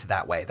react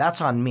that way?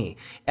 That's on me.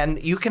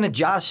 And you can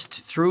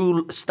adjust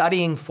through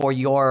studying for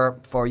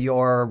your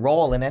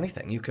role in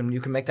anything. You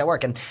can make that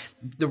work. And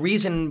the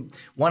reason,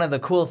 one of the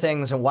cool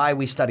things and why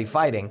we study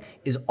fighting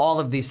is all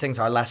of these things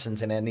are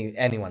lessons in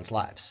anyone's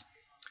lives.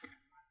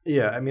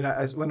 Yeah,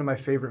 one of my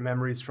favorite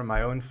memories from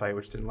my own fight,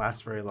 which didn't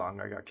last very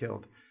long, I got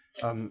killed,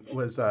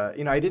 was, I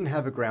didn't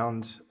have a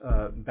ground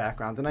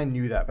background, and I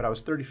knew that, but I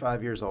was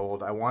 35 years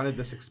old. I wanted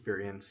this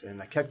experience,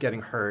 and I kept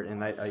getting hurt,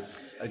 and I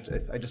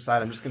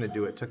decided I'm just going to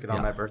do it. Took it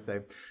on my birthday.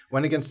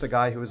 Went against a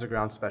guy who was a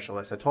ground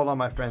specialist. I told all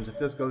my friends, if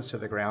this goes to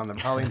the ground, I'm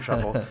probably in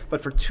trouble. But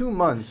for 2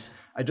 months,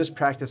 I just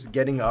practiced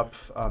getting up,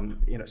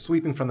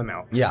 sweeping from the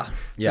mount.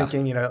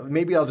 Thinking,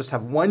 maybe I'll just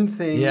have one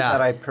thing that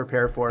I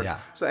prepare for.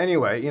 So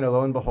anyway,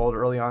 lo and behold,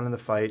 early on in the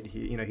fight,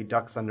 he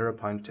ducks under a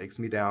punch, takes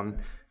me down,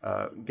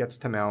 gets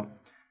to mount.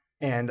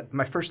 And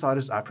my first thought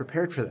is, I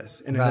prepared for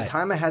this. And at the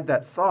time I had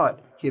that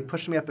thought, he had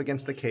pushed me up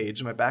against the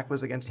cage. My back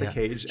was against the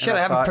cage. Shit, I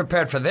haven't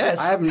prepared for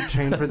this. I haven't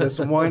trained for this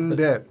one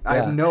bit. I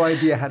have no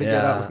idea how to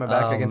get up with my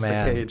back against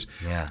the cage.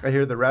 I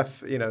hear the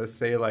ref,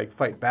 say, like,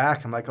 fight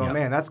back. I'm like, oh,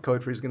 man, that's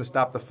code for he's going to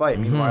stop the fight.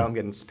 Meanwhile, I'm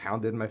getting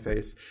pounded in my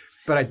face.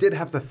 But I did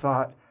have the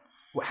thought,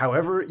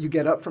 however you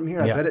get up from here,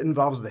 I bet it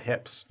involves the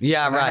hips.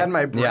 I had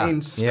my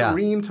brain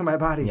scream to my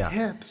body,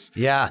 hips.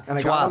 And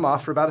I got him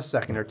off for about a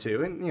second or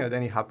two. And,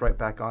 then he hopped right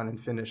back on and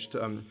finished.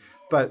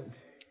 But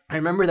I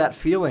remember that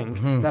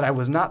feeling that I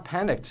was not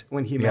panicked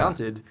when he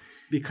mounted,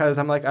 because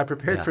I'm like, I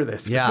prepared for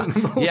this. My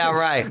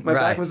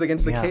back was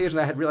against the cage, and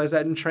I had realized I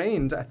hadn't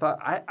trained. I thought,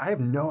 I have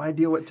no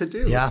idea what to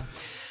do. Well,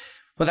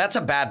 that's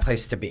a bad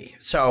place to be.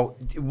 So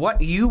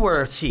what you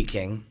were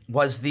seeking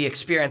was the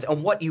experience,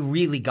 and what you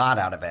really got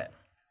out of it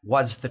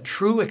was the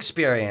true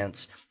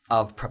experience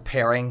of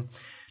preparing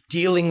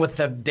dealing with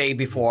the day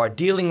before,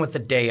 dealing with the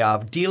day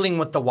of, dealing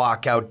with the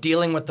walkout,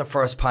 dealing with the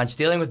first punch,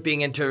 dealing with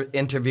being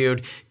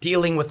interviewed,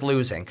 dealing with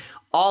losing.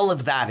 All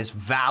of that is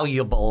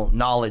valuable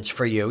knowledge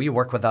for you. You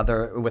work with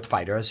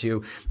fighters.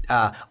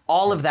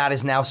 All of that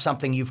is now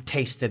something you've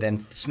tasted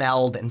and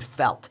smelled and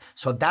felt.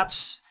 So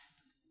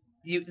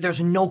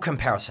there's no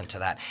comparison to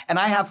that. And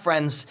I have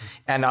friends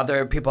and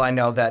other people I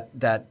know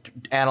that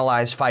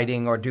analyze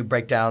fighting or do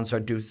breakdowns or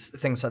do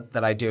things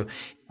that I do.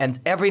 And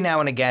every now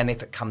and again,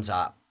 if it comes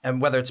up, and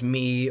whether it's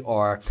me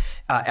or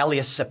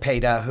Elias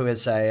Cepeda, who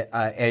is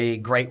a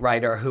great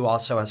writer who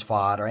also has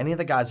fought, or any of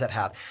the guys that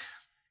have,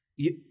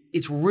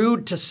 it's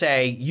rude to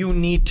say you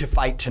need to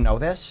fight to know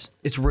this.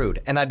 It's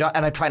rude, and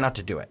I try not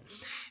to do it.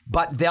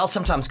 But they'll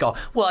sometimes go,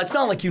 well, it's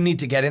not like you need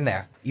to get in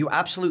there. You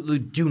absolutely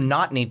do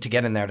not need to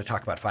get in there to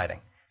talk about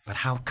fighting. But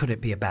how could it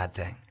be a bad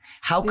thing?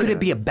 How could it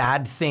be a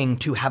bad thing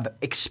to have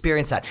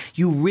experienced that?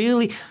 You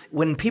really,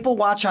 when people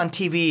watch on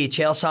TV,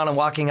 Chael Sonnen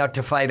walking out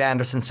to fight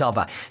Anderson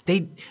Silva,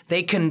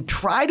 they can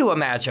try to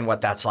imagine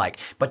what that's like,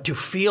 but to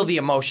feel the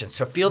emotions,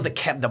 to feel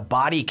the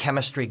body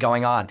chemistry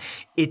going on,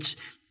 it's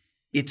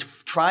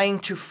trying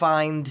to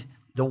find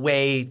the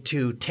way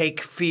to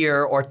take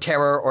fear or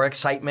terror or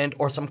excitement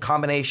or some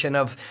combination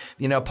of,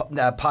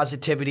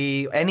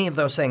 positivity, any of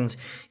those things,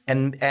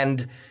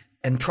 and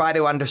try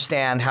to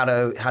understand how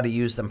to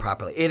use them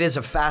properly. It is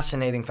a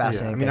fascinating thing.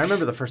 I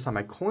remember the first time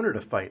I cornered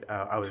a fight,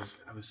 I was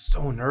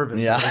so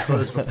nervous. Yeah. It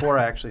was before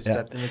I actually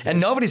stepped in. And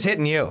nobody's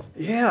hitting you.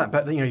 Yeah,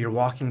 but you're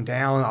walking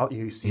down,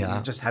 you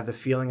just have the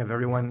feeling of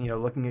everyone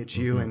looking at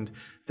you, and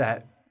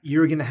that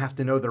you're going to have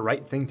to know the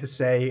right thing to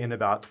say in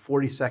about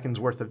 40 seconds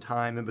worth of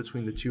time in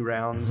between the two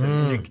rounds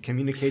and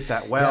communicate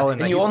that well.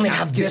 Yeah. And you only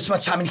have this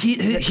much time. And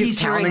he's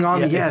counting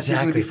on me. Yes, he's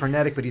going to be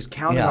frenetic, but he's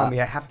counting on me.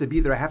 I have to be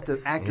there. I have to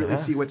accurately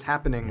see what's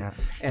happening.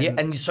 Yeah.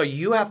 And so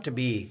you have to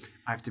be...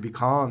 I have to be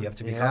calm. You have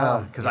to be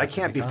calm. Because I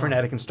can't be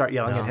frenetic and start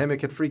yelling at him. It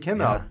could freak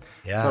him out.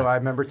 Yeah. So I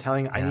remember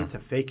telling I need to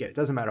fake it. It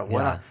doesn't matter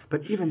what.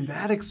 But even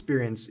that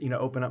experience,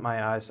 opened up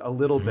my eyes a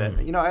little bit.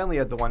 I only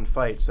had the one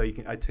fight, so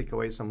I take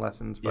away some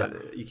lessons.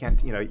 But you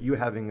can't. You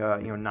having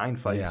 9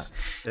 fights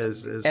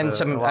is and a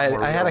some. lot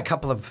more I had real. a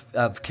couple of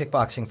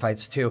kickboxing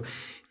fights too,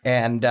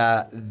 and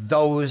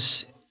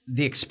those.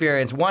 The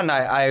experience, one,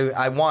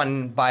 I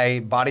won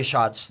by body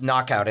shots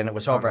knockout, and it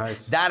was over.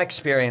 Nice. That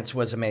experience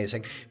was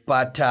amazing.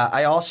 But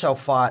I also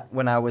fought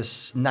when I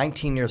was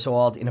 19 years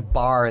old in a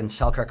bar in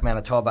Selkirk,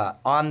 Manitoba.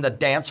 On the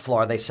dance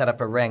floor, they set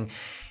up a ring.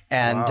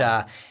 And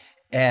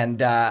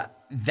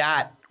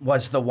that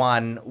was the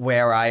one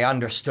where I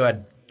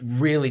understood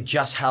really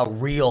just how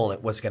real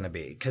it was going to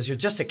be. Because you're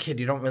just a kid,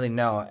 you don't really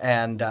know.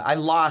 And I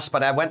lost,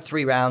 but I went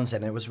 3 rounds,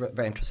 and it was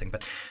very interesting.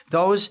 But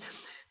those...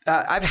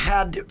 I've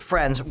had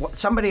friends. I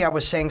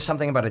was saying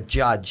something about a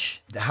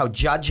judge, how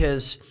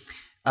judges,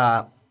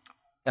 and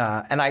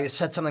I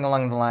said something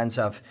along the lines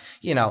of,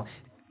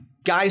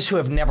 guys who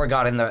have never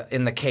got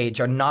in the cage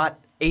are not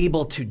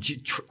able to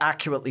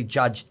accurately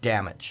judge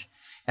damage.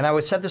 And I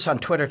said this on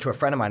Twitter to a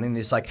friend of mine, and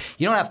he's like,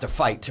 "You don't have to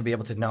fight to be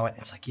able to know it."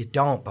 It's like, you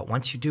don't, but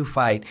once you do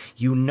fight,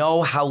 you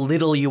know how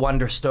little you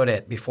understood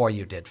it before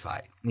you did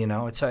fight.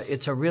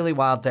 It's a really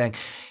wild thing,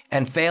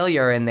 and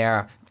failure in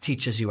there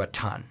teaches you a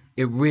ton.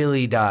 It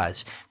really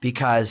does,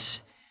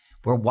 because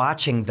we're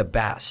watching the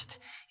best.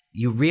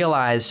 You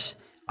realize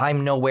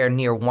I'm nowhere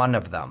near one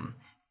of them.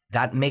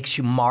 That makes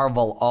you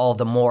marvel all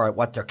the more at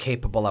what they're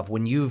capable of.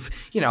 When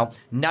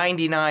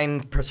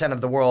 99%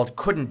 of the world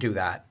couldn't do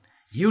that.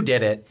 You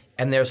did it,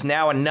 and there's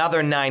now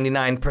another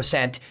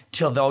 99%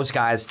 to those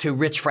guys, to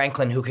Rich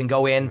Franklin, who can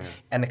go in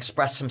and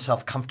express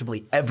himself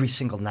comfortably every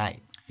single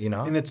night.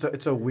 And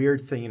it's a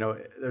weird thing.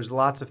 There's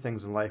lots of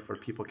things in life where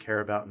people care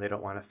about and they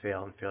don't want to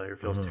fail, and failure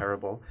feels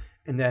terrible.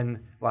 And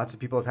then lots of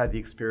people have had the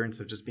experience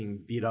of just being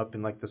beat up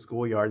in the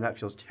schoolyard, and that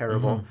feels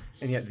terrible.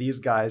 And yet these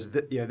guys,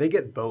 they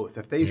get both.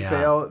 If they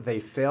fail, they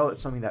fail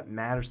at something that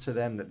matters to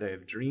them, that they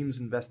have dreams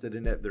invested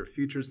in it, their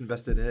futures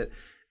invested in it,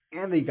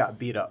 and they got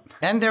beat up.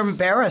 And they're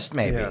embarrassed,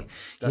 maybe.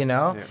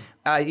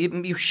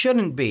 You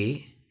shouldn't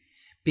be.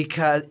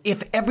 Because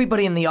if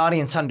everybody in the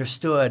audience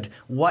understood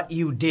what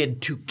you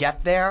did to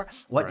get there,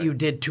 what you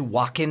did to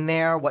walk in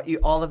there,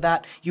 all of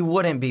that, you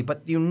wouldn't be.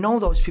 But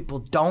those people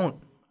don't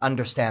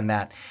understand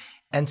that.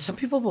 And some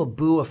people will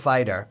boo a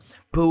fighter,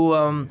 boo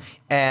him,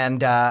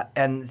 and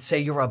say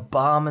you're a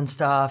bum and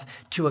stuff,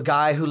 to a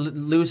guy who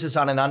loses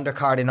on an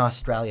undercard in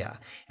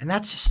Australia. And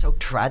that's just so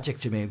tragic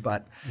to me.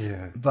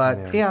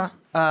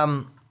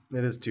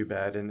 It is too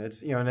bad, and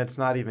it's and it's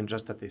not even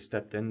just that they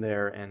stepped in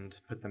there and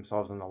put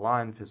themselves on the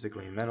line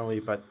physically and mentally,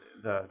 but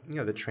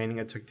the training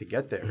it took to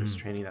get there is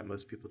training that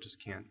most people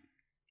just can't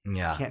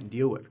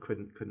deal with,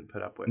 couldn't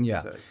put up with.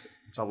 Yeah. So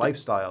it's a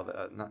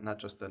lifestyle, not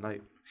just the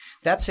night.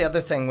 That's the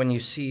other thing, when you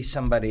see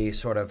somebody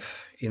sort of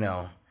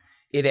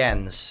it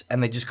ends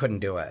and they just couldn't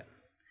do it.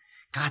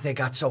 God, they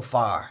got so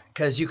far.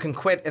 Because you can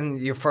quit in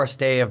your first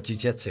day of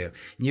jiu-jitsu.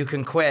 You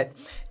can quit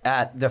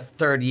at the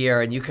 3rd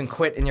year, and you can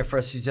quit in your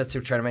first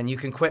jiu-jitsu tournament. You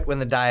can quit when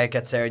the diet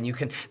gets there,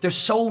 and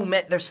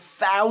there's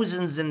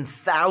thousands and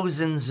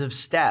thousands of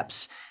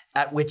steps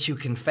at which you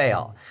can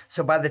fail.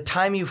 So by the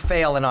time you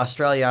fail in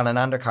Australia on an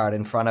undercard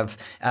in front of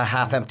a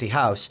half-empty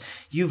house,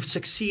 you've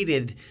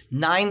succeeded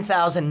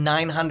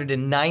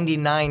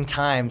 9,999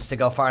 times to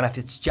go far enough.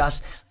 It's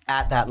just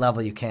at that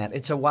level you can't.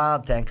 It's a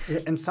wild thing.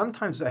 And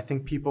sometimes I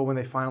think people, when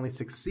they finally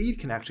succeed,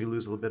 can actually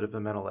lose a little bit of the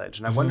mental edge.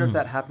 And I wonder if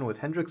that happened with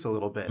Hendricks a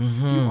little bit.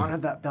 He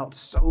wanted that belt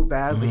so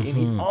badly, and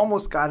he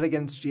almost got it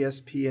against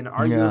GSP and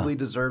arguably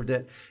deserved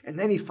it. And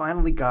then he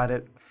finally got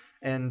it.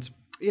 And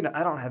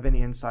I don't have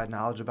any inside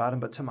knowledge about him,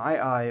 but to my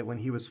eye, when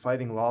he was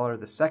fighting Lawler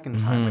the second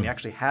time, when he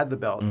actually had the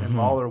belt and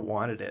Lawler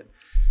wanted it,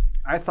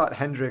 I thought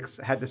Hendricks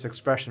had this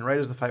expression right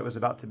as the fight was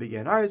about to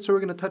begin. All right, so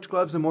we're going to touch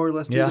gloves and more or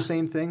less do the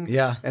same thing.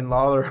 Yeah. And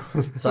Lawler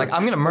was it's like,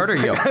 I'm going to murder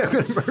you. I'm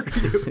going to murder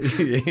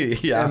you.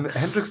 Yeah. And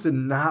Hendricks did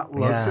not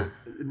look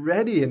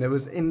ready. And it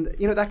was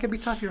that could be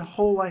tough. Your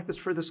whole life is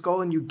for this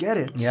goal and you get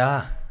it.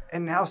 Yeah.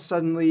 And now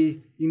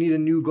suddenly you need a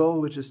new goal,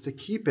 which is to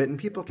keep it. And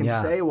people can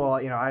say, well,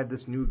 I have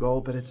this new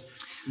goal, but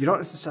you don't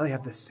necessarily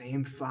have the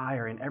same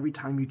fire. And every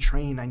time you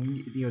train, I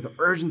need the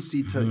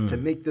urgency to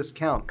make this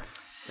count.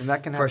 And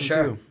that can happen for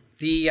sure. too.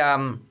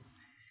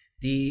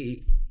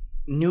 The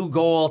new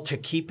goal to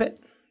keep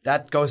it,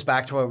 that goes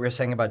back to what we were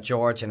saying about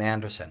George and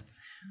Anderson.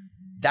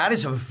 That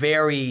is a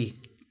very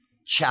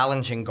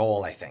challenging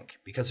goal, I think,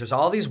 because there's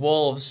all these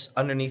wolves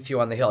underneath you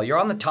on the hill. You're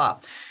on the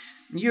top.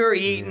 You're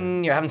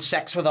eating, you're having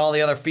sex with all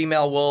the other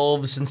female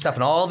wolves and stuff,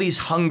 and all these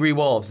hungry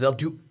wolves. They'll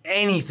do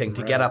anything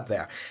to get up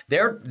there.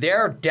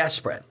 They're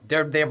desperate.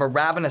 They have a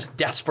ravenous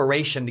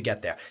desperation to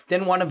get there.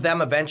 Then one of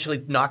them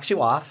eventually knocks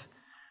you off.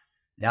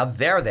 Now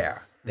they're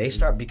there. They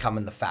start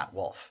becoming the fat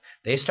wolf.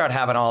 They start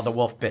having all the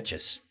wolf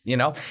bitches,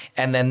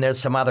 And then there's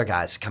some other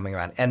guys coming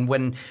around. And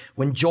when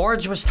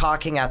George was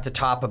talking at the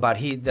top about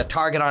the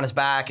target on his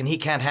back and he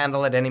can't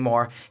handle it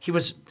anymore, he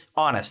was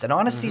honest. And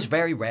honesty is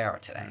very rare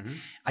today.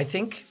 I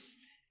think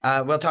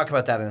we'll talk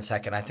about that in a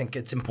second. I think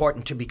it's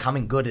important to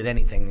becoming good at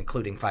anything,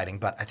 including fighting.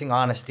 But I think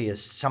honesty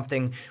is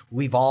something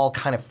we've all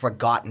kind of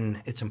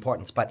forgotten its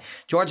importance. But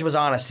George was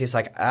honest. He's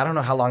like, I don't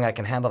know how long I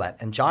can handle that.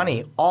 And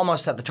Johnny,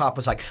 almost at the top,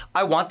 was like,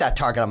 I want that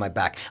target on my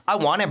back. I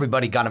want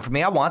everybody gunning for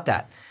me. I want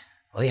that.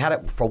 Well, he had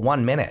it for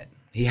 1 minute.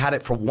 He had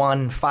it for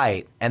one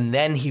fight, and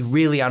then he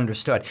really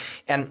understood.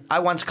 And I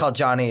once called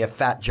Johnny a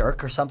fat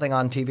jerk or something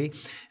on TV.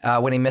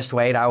 When he missed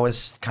weight, I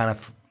was kind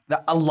of...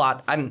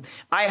 I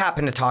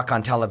happen to talk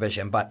on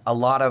television, but a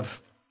lot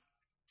of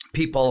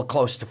people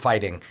close to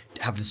fighting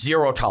have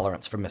zero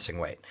tolerance for missing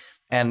weight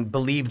and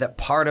believe that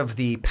part of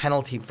the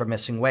penalty for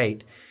missing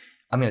weight,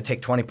 I'm going to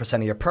take 20%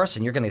 of your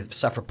person, you're going to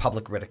suffer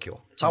public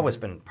ridicule. It's always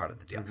been part of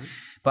the deal.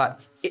 But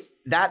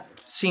that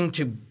seemed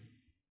to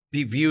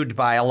be viewed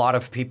by a lot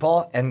of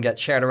people and get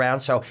shared around.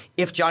 So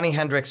if Johnny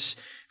Hendricks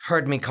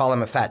heard me call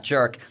him a fat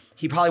jerk,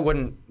 he probably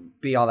wouldn't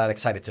be all that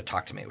excited to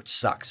talk to me, which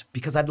sucks,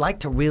 because I'd like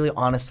to really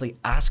honestly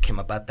ask him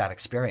about that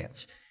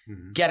experience,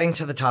 getting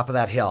to the top of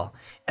that hill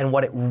and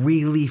what it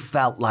really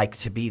felt like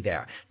to be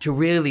there, to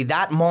really,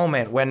 that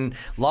moment when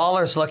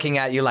Lawler's looking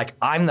at you like,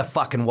 I'm the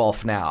fucking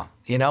wolf now,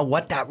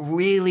 what that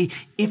really,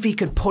 if he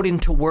could put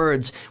into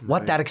words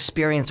what that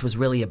experience was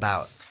really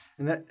about.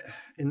 And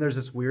there's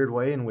this weird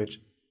way in which,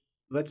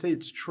 let's say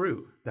it's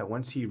true that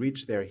once he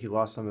reached there, he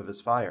lost some of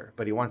his fire,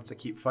 but he wants to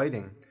keep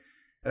fighting.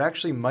 It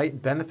actually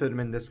might benefit him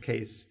in this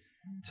case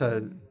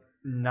to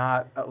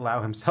not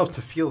allow himself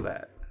to feel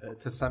that,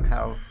 to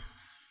somehow...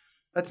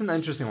 That's an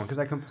interesting one, because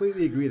I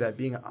completely agree that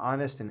being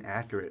honest and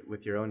accurate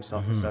with your own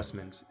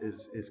self-assessments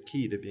is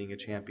key to being a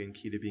champion,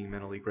 key to being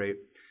mentally great.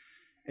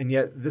 And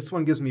yet this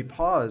one gives me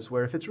pause,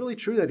 where if it's really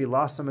true that he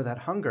lost some of that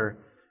hunger,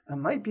 it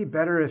might be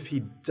better if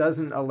he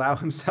doesn't allow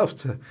himself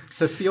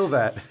to feel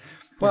that.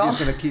 Well, he's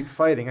going to keep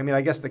fighting. I mean,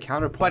 I guess the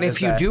counterpoint but is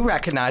if you do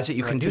recognize it,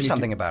 you can do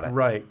something about it.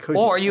 Right.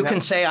 Or you can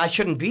say, I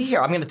shouldn't be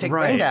here. I'm going to take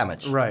brain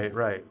damage.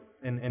 Right.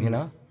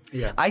 And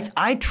yeah.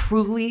 I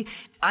truly,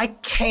 I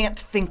can't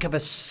think of a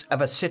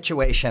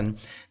situation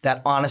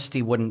that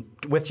honesty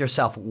with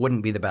yourself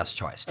wouldn't be the best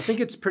choice. I think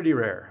it's pretty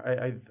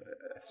rare.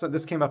 So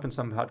this came up in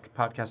some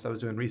podcasts I was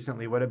doing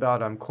recently. What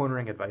about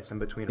cornering advice in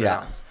between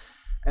rounds?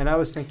 And I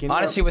was thinking...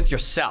 Honesty with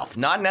yourself,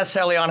 not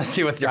necessarily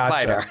honesty with your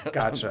fighter.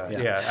 Gotcha.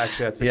 Yeah,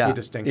 actually, that's a key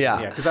distinction.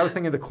 Yeah, because I was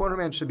thinking the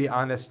cornerman should be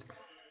honest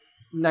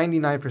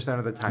 99%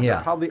 of the time.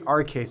 There probably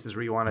are cases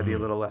where you want to be a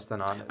little less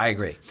than honest. I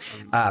agree.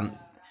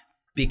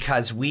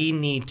 Because we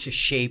need to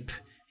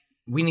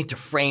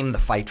frame the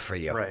fight for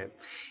you. Right.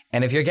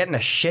 And if you're getting a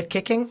shit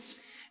kicking,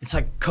 it's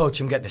like, Coach,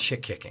 I'm getting a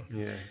shit kicking.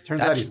 Yeah.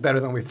 Turns out he's better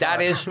than we thought.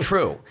 That is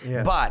true.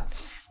 But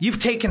you've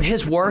taken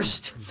his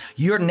worst.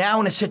 You're now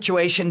in a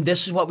situation,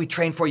 this is what we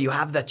train for. You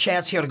have the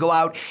chance here to go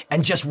out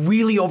and just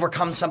really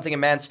overcome something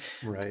immense.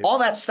 Right. All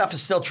that stuff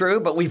is still true,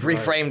 but we've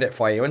reframed it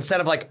for you.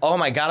 Instead of like, oh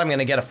my God, I'm going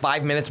to get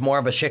 5 minutes more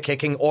of a shit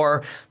kicking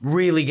or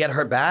really get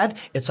hurt bad.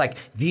 It's like,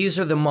 these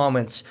are the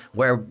moments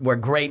where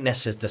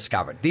greatness is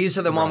discovered. These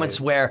are the moments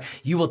where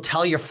you will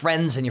tell your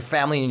friends and your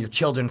family and your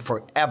children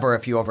forever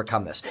if you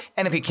overcome this.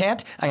 And if you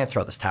can't, I'm going to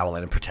throw this towel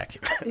in and protect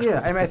you.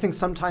 Yeah, I mean, I think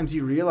sometimes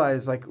you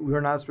realize like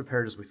we're not as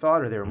prepared as we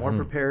thought, or they were more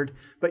prepared,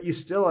 but you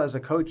still, as a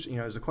coach,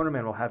 as a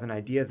cornerman, will have an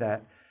idea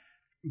that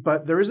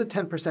but there is a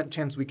 10%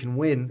 chance we can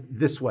win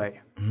this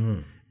way.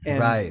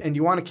 And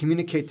you want to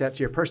communicate that to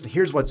your person.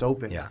 Here's what's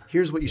open.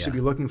 Here's what you should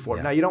be looking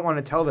for. Now, you don't want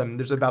to tell them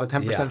there's about a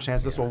 10%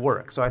 chance this will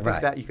work. So I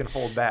think that you can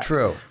hold back.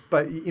 True.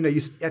 But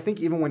I think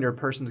even when your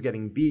person's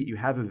getting beat, you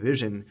have a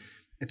vision.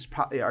 It's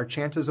probably our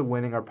chances of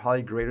winning are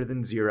probably greater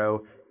than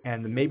 0.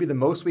 And maybe the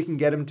most we can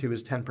get him to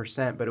is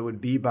 10%, but it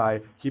would be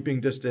by keeping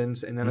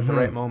distance, and then at the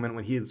right moment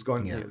when he's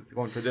going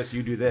for this,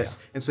 you do this.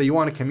 And so you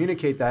want to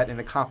communicate that in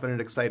a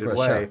confident, excited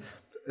way. Sure.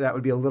 That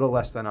would be a little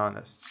less than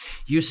honest.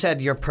 You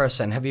said your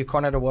person. Have you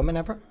cornered a woman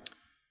ever?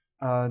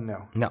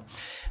 No. No.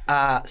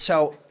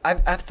 So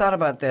I've thought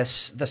about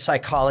this, the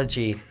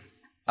psychology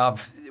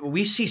of,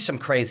 we see some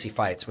crazy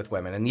fights with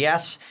women. And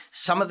yes,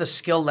 some of the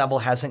skill level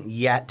hasn't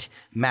yet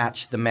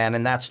matched the men,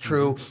 and that's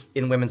true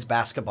in women's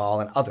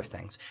basketball and other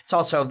things. It's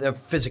also, the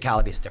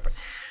physicality is different.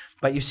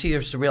 But you see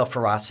there's a real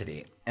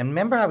ferocity. And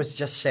remember I was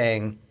just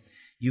saying,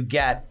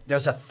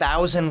 there's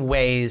 1,000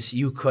 ways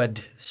you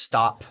could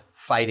stop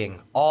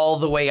fighting all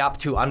the way up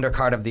to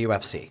undercard of the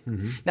UFC.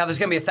 Now, there's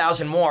going to be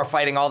 1,000 more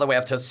fighting all the way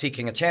up to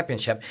seeking a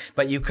championship,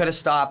 but you could have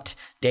stopped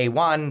day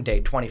 1, day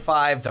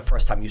 25, the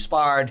first time you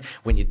sparred,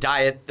 when you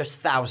diet. There's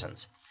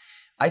thousands.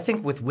 I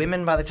think with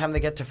women, by the time they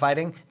get to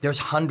fighting, there's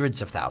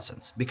hundreds of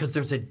thousands because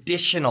there's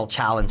additional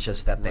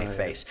challenges that they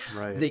face.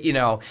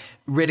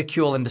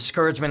 Ridicule and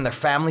discouragement, their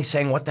family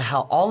saying, what the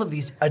hell? All of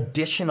these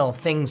additional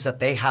things that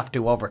they have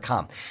to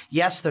overcome.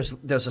 Yes,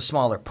 there's a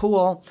smaller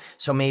pool,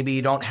 so maybe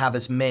you don't have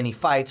as many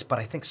fights, but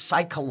I think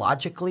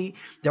psychologically,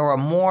 there are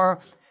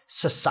more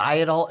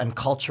societal and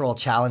cultural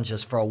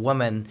challenges for a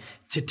woman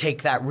to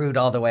take that route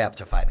all the way up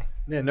to fighting.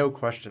 Yeah, no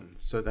question.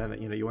 So then,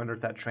 you wonder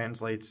if that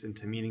translates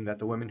into meaning that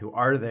the women who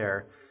are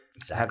there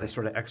have this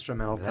sort of extra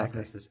mental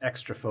toughness, this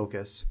extra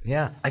focus.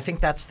 Yeah, I think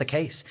that's the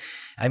case.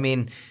 I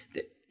mean,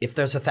 if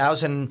there's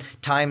 1,000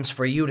 times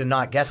for you to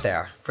not get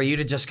there, for you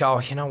to just go,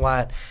 you know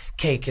what,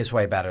 cake is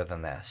way better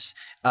than this.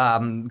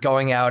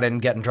 Going out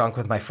and getting drunk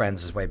with my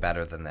friends is way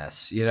better than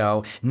this.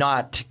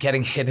 Not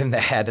getting hit in the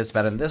head is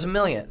better. There's a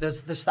million.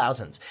 There's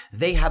thousands.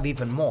 They have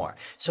even more.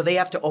 So they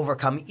have to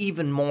overcome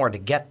even more to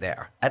get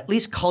there. At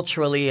least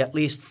culturally, at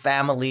least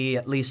family,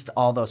 at least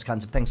all those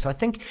kinds of things. So I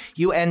think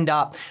you end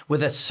up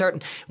with a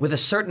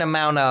certain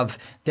amount of,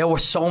 there were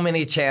so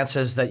many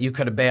chances that you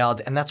could have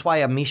bailed, and that's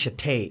why Amisha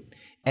Tate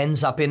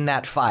ends up in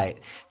that fight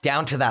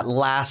down to that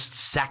last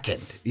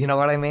second. You know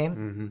what I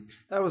mean?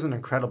 That was an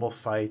incredible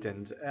fight,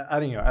 and I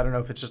don't know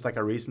if it's just like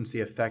a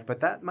recency effect, but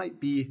that might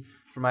be,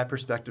 from my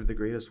perspective, the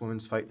greatest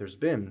women's fight there's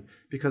been.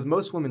 Because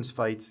most women's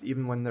fights,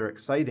 even when they're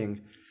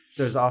exciting,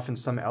 there's often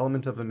some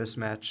element of a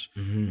mismatch,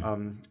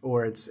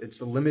 or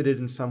it's limited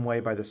in some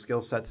way by the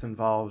skill sets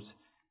involved.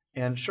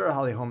 And sure,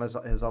 Holly Holm has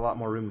a lot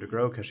more room to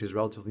grow because she's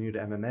relatively new to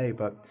MMA,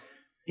 but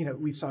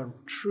we saw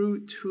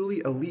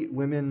truly elite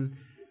women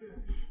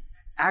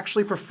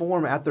actually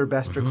perform at their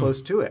best or close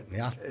to it.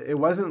 Yeah. It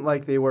wasn't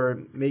like they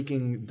were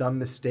making dumb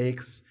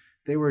mistakes.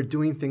 They were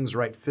doing things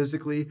right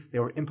physically. They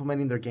were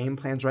implementing their game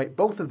plans right.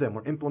 Both of them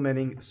were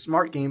implementing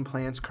smart game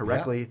plans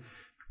correctly.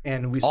 Yeah.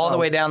 And we all the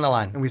way down the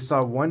line. And we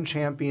saw one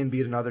champion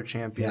beat another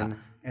champion,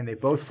 and they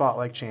both fought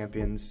like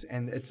champions.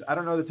 And I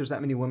don't know that there's that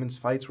many women's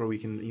fights where we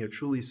can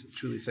truly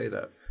say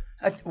that.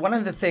 One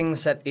of the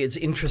things that is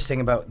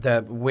interesting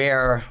about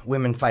where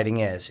women fighting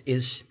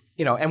is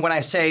and when I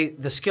say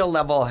the skill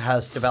level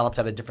has developed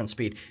at a different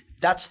speed,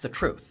 that's the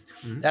truth.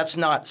 That's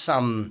not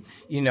some,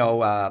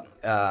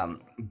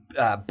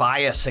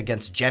 bias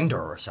against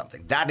gender or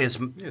something. That is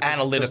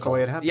analytical. Just the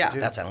way it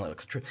happens, that's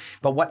analytical truth.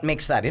 But what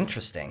makes that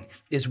interesting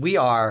is we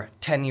are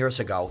 10 years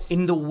ago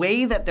in the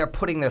way that they're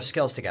putting their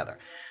skills together.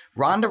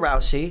 Ronda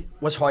Rousey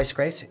was Royce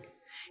Gracie.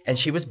 And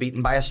she was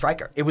beaten by a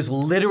striker. It was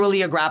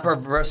literally a grappler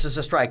versus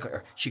a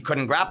striker. She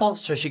couldn't grapple,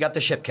 so she got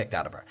the shit kicked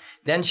out of her.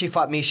 Then she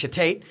fought Miesha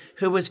Tate,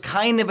 who was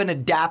kind of an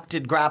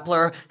adapted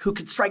grappler who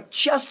could strike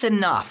just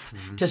enough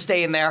to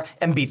stay in there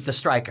and beat the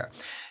striker.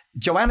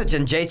 Joanna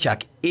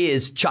Jędrzejczyk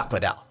is Chuck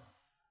Liddell.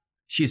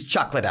 She's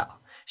Chuck Liddell.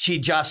 She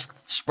just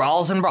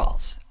sprawls and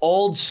brawls.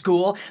 Old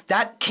school.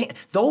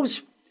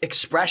 Those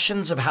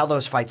expressions of how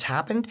those fights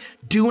happened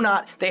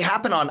they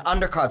happen on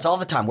undercards all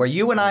the time. Where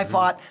you and I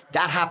fought,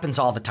 that happens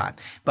all the time.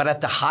 But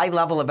at the high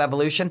level of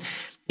evolution,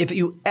 if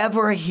you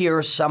ever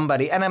hear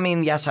somebody, and I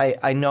mean, yes,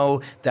 I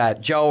know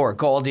that Joe or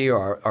Goldie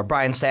or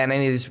Brian Stan,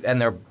 any of these, and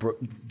they're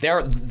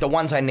the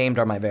ones I named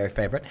are my very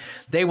favorite.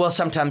 They will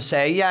sometimes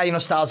say,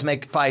 styles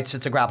make fights.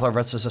 It's a grappler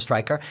versus a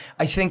striker.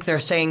 I think they're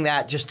saying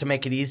that just to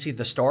make it easy,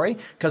 the story,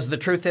 because the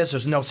truth is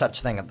there's no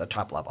such thing at the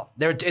top level.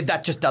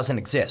 That just doesn't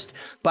exist.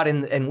 But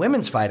in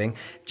women's fighting,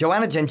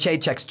 Joanna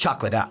Jędrzejczyk's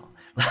Chuck Liddell.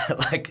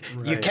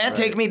 You can't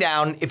take me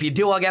down. If you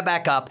do, I'll get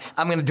back up.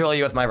 I'm going to drill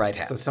you with my right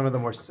hand. So some of the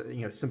more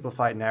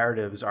simplified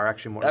narratives are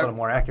actually a little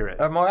more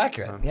accurate. Are more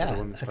accurate,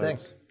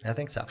 I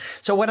think so.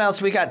 So what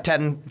else? We got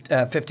 10,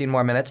 15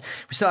 more minutes.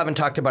 We still haven't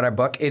talked about our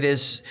book.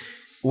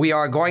 We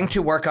are going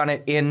to work on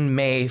it in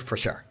May for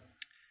sure.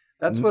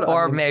 That's what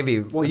or I mean, maybe.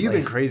 Well, you've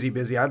been crazy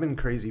busy. I've been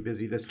crazy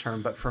busy this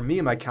term, but for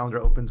me, my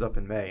calendar opens up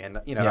in May, and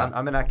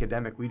I'm an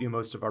academic. We do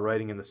most of our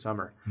writing in the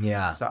summer.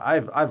 Yeah. So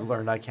I've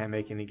learned I can't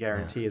make any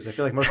guarantees. I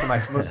feel like most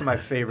of my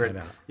favorite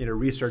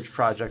research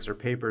projects or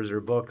papers or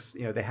books,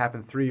 they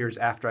happen 3 years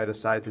after I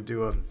decide to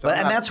do them. So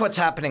that's what's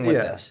happening with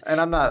this. And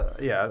I'm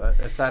not. Yeah.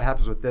 If that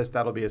happens with this,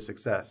 that'll be a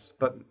success.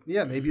 But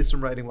yeah, maybe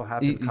some writing will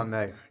happen come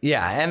May.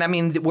 Yeah, and I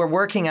mean, we're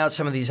working out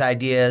some of these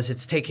ideas.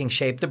 It's taking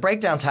shape. The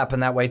breakdowns happen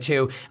that way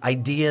too.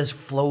 Ideas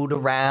float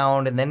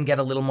around and then get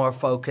a little more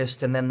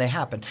focused, and then they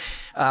happen.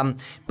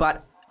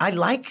 But I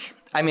like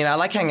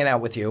hanging out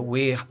with you.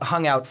 We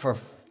hung out for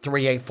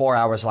 4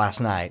 hours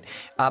last night.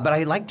 But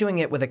I like doing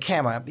it with a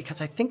camera because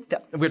I think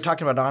that we're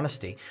talking about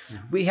honesty.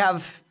 Mm-hmm. We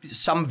have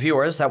some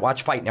viewers that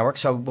watch Fight Network,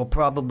 so we'll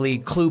probably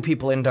clue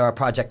people into our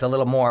project a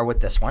little more with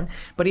this one.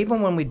 But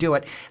even when we do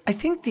it, I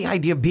think the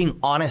idea of being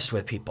honest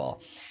with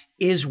people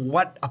is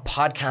what a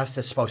podcast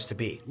is supposed to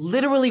be.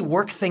 Literally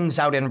work things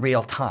out in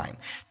real time.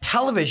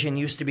 Television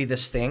used to be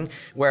this thing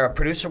where a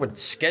producer would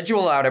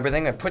schedule out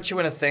everything and put you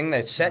in a thing,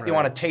 they'd set you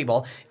on a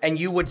table, and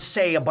you would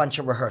say a bunch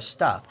of rehearsed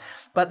stuff.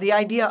 But the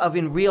idea of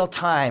in real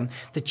time,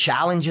 the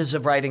challenges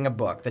of writing a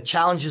book, the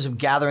challenges of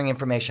gathering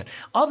information,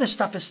 all this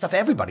stuff is stuff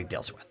everybody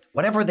deals with,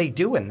 whatever they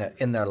do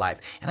in their life.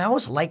 And I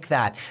always like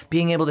that,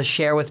 being able to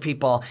share with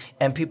people,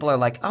 and people are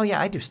like, oh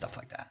yeah, I do stuff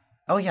like that.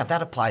 Oh yeah,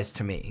 that applies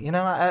to me.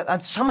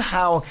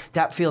 Somehow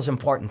that feels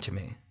important to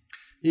me.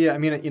 Yeah, I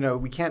mean,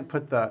 we can't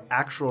put the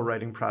actual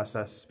writing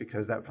process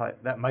because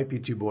that might be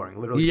too boring.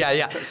 Literally,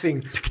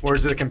 seeing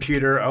words at a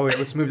computer. Oh, wait,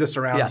 let's move this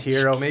around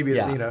here. Oh, maybe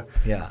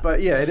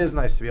But yeah, it is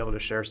nice to be able to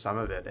share some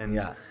of it. And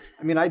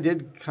I mean, I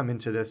did come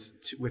into this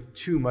with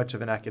too much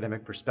of an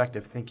academic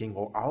perspective, thinking,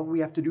 well, all we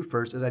have to do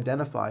first is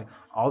identify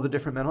all the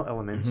different mental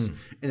elements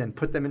and then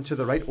put them into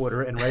the right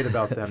order and write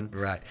about them.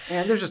 Right.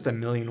 And there's just a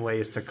million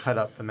ways to cut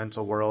up the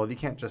mental world. You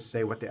can't just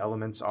say what the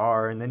elements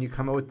are and then you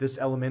come up with this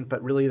element,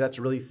 but really that's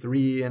really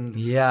three. And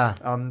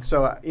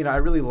so I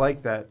really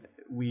like that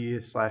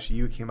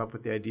you came up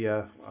with the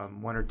idea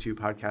 1 or 2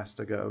 podcasts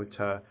ago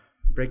to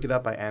break it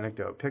up by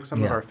anecdote. Pick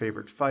some of our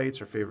favorite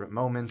fights or favorite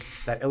moments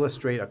that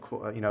illustrate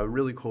a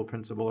really cool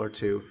principle or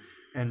two,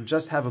 and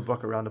just have a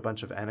book around a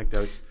bunch of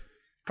anecdotes.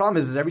 Problem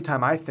is every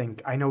time I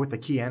think I know what the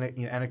key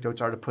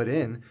anecdotes are to put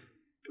in,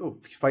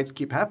 fights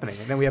keep happening,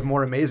 and then we have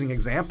more amazing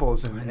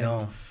examples. And, I know.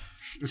 And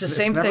it's the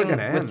same thing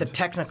with the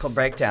technical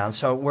breakdown.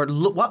 So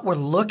what we're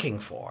looking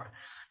for,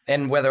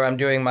 and whether I'm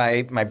doing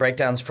my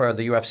breakdowns for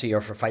the UFC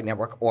or for Fight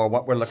Network, or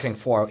what we're looking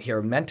for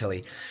here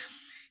mentally,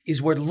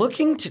 is we're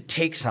looking to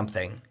take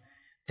something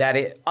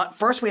that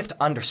first we have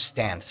to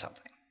understand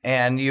something.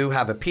 And you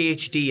have a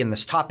PhD in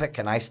this topic,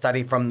 and I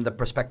study from the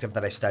perspective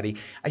that I study.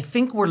 I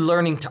think we're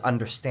learning to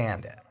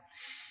understand it.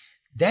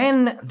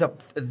 Then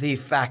the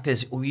fact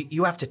is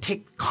you have to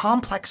take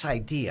complex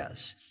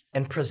ideas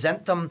and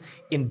present them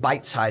in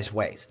bite-sized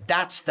ways.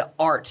 That's the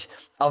art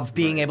of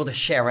being able to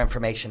share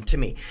information to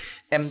me.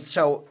 And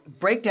so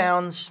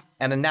breakdowns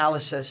and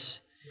analysis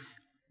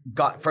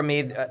got for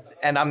me,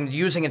 and I'm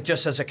using it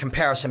just as a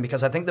comparison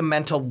because I think the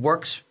mental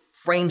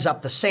frames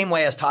up the same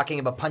way as talking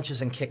about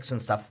punches and kicks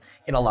and stuff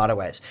in a lot of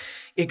ways.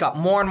 It got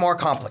more and more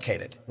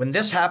complicated. When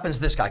this happens,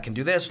 this guy can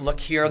do this.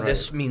 Look here,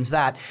 this means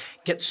that.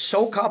 Gets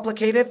so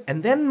complicated,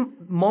 and then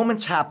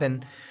moments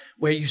happen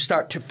where you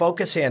start to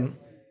focus in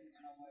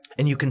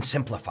and you can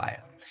simplify it.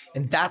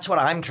 And that's what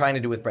I'm trying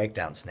to do with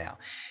breakdowns now.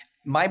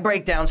 My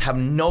breakdowns have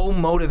no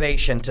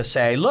motivation to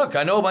say, look,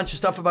 I know a bunch of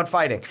stuff about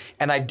fighting.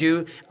 And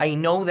I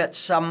know that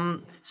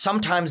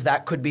sometimes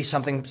that could be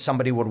something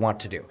somebody would want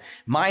to do.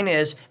 Mine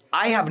is,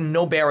 I have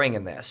no bearing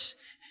in this.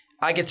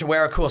 I get to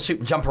wear a cool suit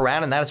and jump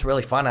around, and that is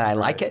really fun, and I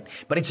like it.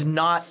 But it's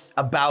not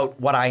about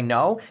what I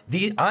know.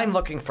 I'm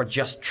looking for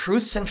just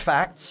truths and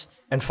facts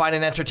and find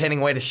an entertaining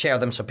way to share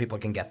them so people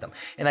can get them.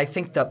 And I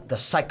think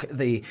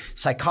the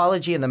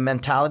psychology and the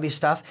mentality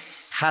stuff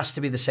has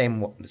to be the same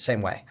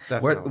way.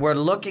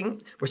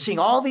 We're seeing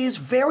all these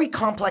very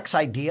complex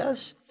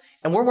ideas,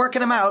 and we're working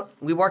them out.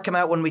 We work them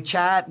out when we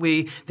chat.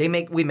 We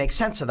make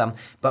sense of them,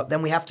 but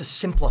then we have to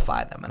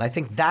simplify them. And I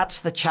think that's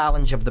the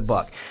challenge of the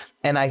book.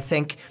 And I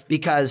think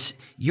because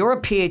you're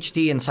a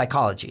PhD in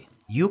psychology,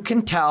 you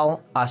can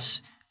tell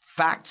us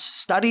facts,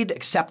 studied,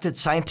 accepted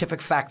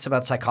scientific facts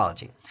about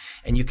psychology,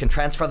 and you can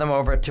transfer them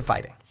over to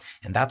fighting.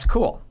 And that's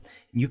cool.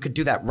 You could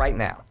do that right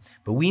now.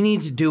 But we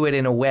need to do it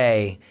in a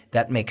way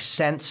that makes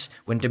sense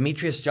when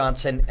Demetrius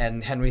Johnson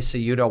and Henry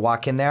Cejudo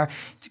walk in there,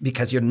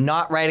 because you're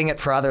not writing it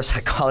for other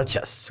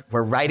psychologists.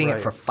 We're writing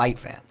it for fight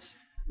fans.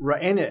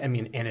 Right, and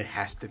it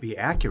has to be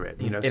accurate.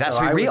 It has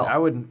to be real.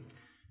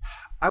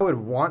 I would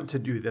want to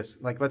do this.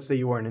 Like, let's say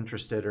you weren't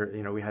interested,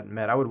 or we hadn't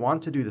met. I would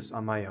want to do this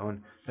on my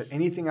own. But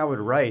anything I would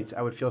write,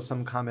 I would feel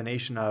some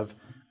combination of,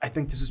 I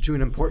think this is true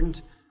and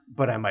important,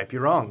 but I might be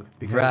wrong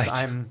because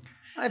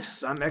I have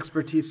some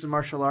expertise in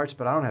martial arts,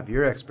 but I don't have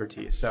your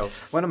expertise. So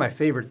one of my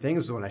favorite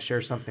things is when I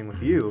share something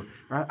with you,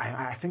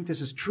 I think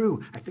this is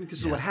true. I think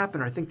this is what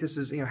happened, or I think this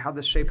is how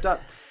this shaped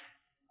up.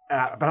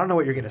 but I don't know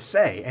what you're going to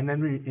say. And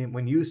then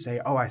when you say,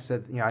 oh, I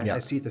said, I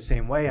see it the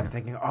same way, I'm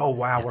thinking, oh,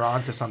 wow, we're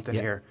on to something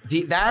here.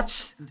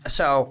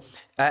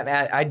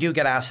 I do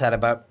get asked that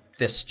about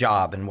this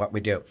job and what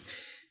we do.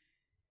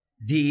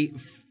 The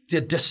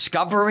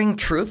discovering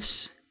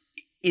truths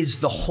is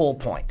the whole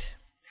point.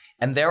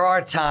 And there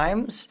are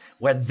times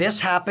where this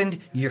happened,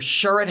 you're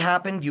sure it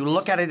happened, you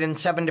look at it in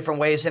 7 different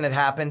ways and it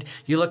happened,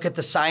 you look at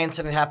the science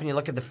and it happened, you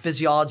look at the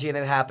physiology and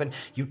it happened,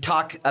 you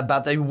talk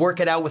about that, you work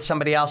it out with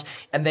somebody else,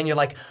 and then you're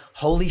like,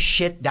 holy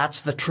shit,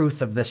 that's the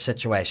truth of this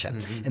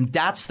situation. Mm-hmm. And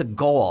that's the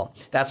goal.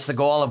 That's the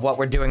goal of what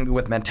we're doing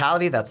with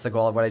mentality, that's the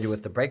goal of what I do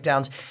with the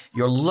breakdowns.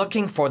 You're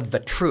looking for the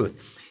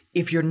truth.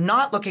 If you're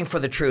not looking for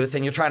the truth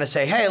and you're trying to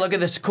say, hey, look at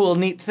this cool,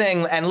 neat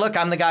thing, and look,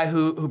 I'm the guy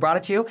who brought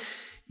it to you,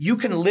 you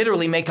can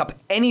literally make up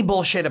any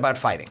bullshit about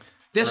fighting.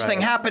 This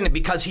thing happened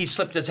because he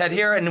slipped his head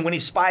here, and when he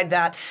spied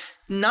that,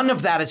 none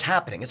of that is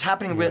happening. It's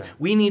happening real.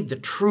 We need the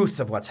truth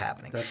of what's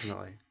happening.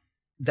 Definitely.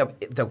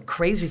 The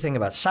crazy thing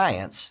about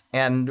science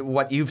and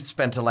what you've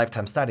spent a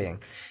lifetime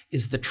studying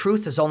is the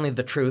truth is only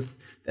the truth,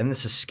 and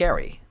this is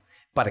scary,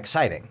 but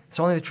exciting. It's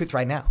only the truth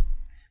right now.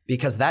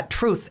 Because that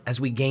truth, as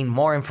we gain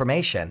more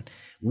information,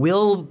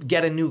 will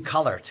get a new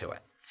color to it.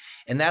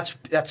 And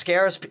that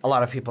scares a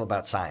lot of people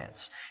about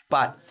science.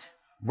 But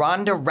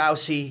Ronda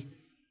Rousey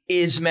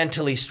is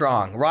mentally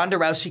strong. Ronda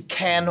Rousey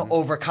can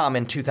overcome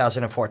in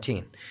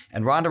 2014.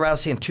 And Ronda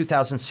Rousey in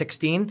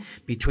 2016,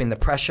 between the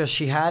pressure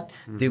she had,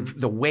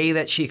 the way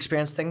that she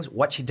experienced things,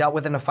 what she dealt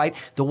with in a fight,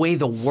 the way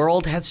the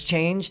world has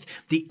changed,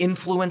 the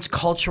influence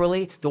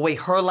culturally, the way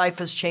her life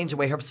has changed, the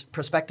way her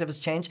perspective has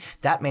changed,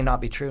 that may not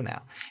be true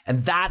now.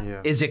 And that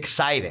is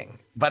exciting,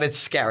 but it's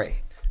scary.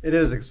 It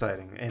is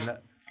exciting.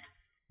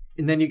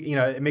 And then,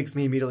 it makes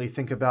me immediately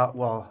think about,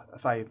 well,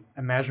 if I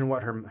imagine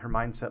what her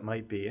mindset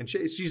might be. And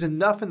she's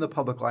enough in the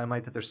public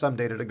limelight that there's some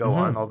data to go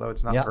on, although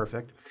it's not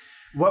perfect.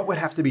 What would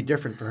have to be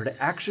different for her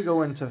to actually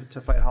go into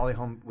fight Holly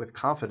Holm with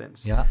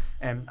confidence? Yeah.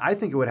 And I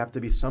think it would have to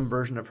be some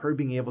version of her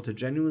being able to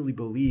genuinely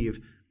believe,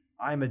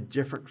 I'm a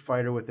different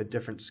fighter with a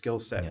different skill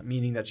set,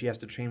 meaning that she has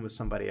to train with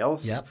somebody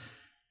else. Yep.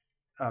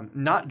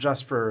 Not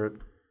just for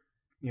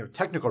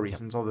technical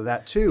reasons, although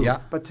that too,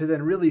 but to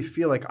then really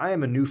feel like I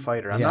am a new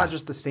fighter. I'm not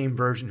just the same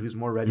version who's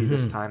more ready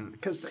this time,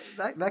 because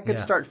that could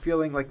start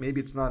feeling like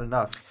maybe it's not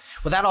enough.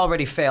 Well, that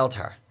already failed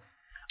her.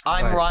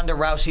 I'm Ronda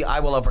Rousey,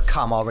 I will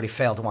overcome, already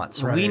failed once.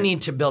 So we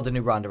need to build a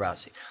new Ronda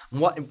Rousey.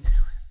 What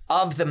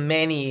of the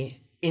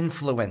many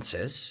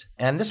influences,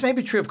 and this may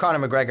be true of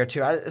Conor McGregor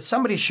too.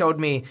 Somebody showed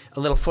me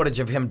a little footage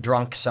of him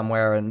drunk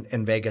somewhere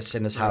in Vegas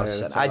in his house.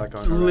 And I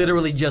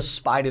literally just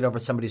spied it over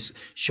somebody's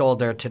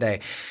shoulder today.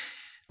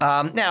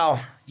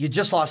 Now, you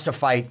just lost a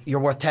fight.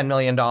 You're worth $10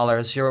 million.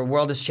 Your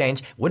world has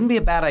changed. Wouldn't be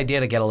a bad idea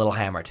to get a little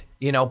hammered,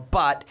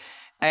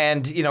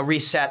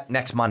 reset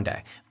next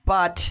Monday.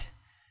 But,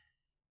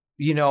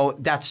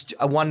 that's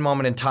a one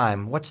moment in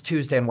time. What's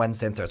Tuesday and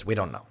Wednesday and Thursday? We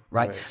don't know,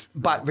 right?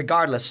 But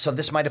regardless, so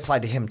this might apply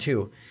to him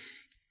too.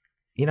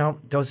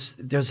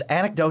 There's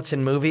anecdotes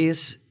in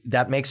movies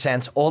that make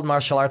sense, old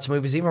martial arts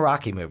movies, even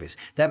Rocky movies,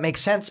 that make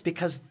sense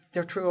because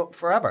they're true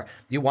forever.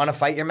 You want to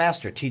fight your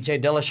master. T.J.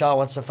 Dillashaw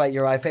wants to fight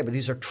Uriah Faber.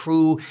 These are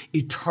true,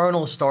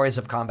 eternal stories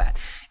of combat.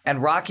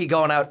 And Rocky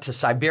going out to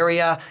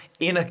Siberia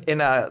in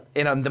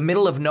the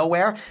middle of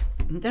nowhere,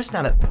 there's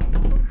none of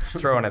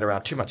throwing it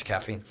around, too much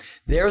caffeine.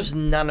 There's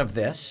none of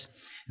this.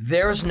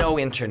 There's no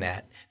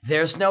internet.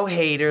 There's no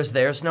haters.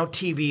 There's no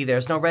TV.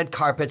 There's no red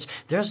carpets.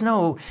 There's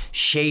no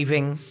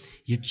shaving.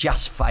 You're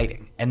just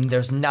fighting, and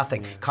there's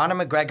nothing. Conor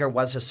McGregor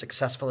was as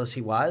successful as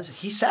he was.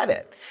 He said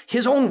it.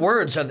 His own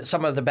words are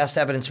some of the best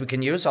evidence we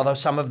can use, although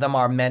some of them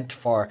are meant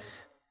for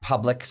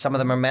public. Some of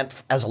them are meant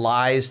as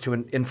lies to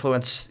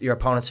influence your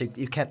opponents.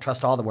 You can't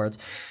trust all the words.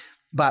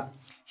 But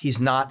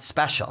he's not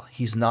special.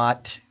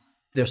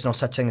 There's no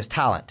such thing as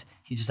talent.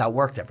 He just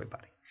outworked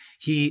everybody.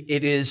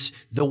 It is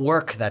the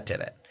work that did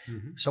it.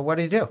 So what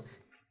do?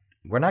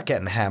 We're not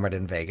getting hammered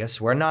in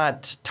Vegas. We're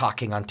not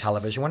talking on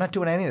television. We're not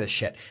doing any of this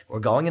shit. We're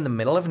going in the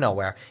middle of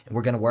nowhere, and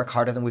we're going to work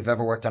harder than we've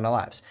ever worked in our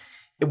lives.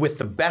 With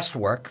the best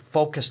work,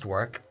 focused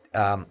work.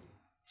 And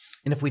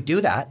if we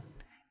do that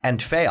and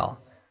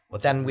fail,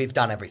 well, then we've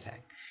done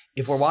everything.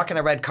 If we're walking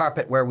a red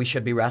carpet where we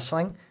should be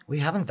wrestling, we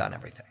haven't done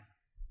everything.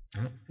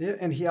 Yeah,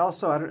 and he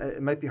also,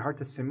 it might be hard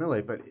to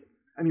simulate, but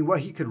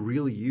what he could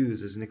really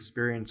use is an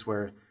experience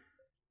where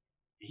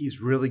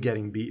he's really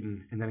getting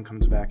beaten and then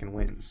comes back and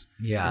wins.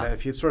 Yeah.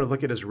 If you sort of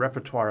look at his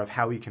repertoire of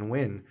how he can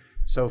win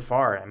so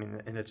far,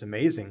 and it's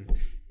amazing.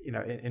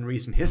 In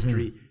recent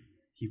history,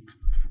 he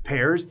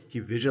prepares, he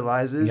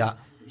visualizes,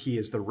 he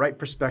has the right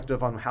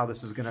perspective on how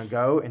this is going to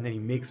go, and then he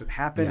makes it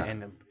happen,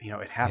 and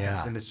it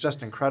happens, and it's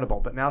just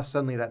incredible. But now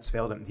suddenly that's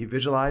failed him. He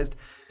visualized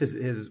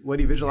what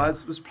he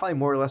visualized was probably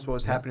more or less what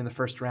was happening in the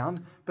first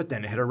round, but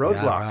then it hit a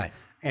roadblock.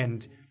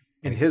 And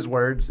in his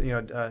words,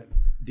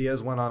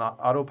 Diaz went on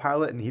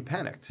autopilot and he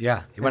panicked.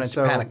 Yeah, he went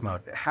into panic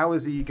mode. How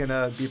is he going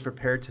to be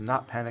prepared to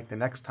not panic the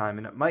next time?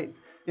 And it might,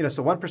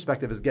 so one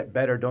perspective is get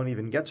better, don't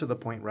even get to the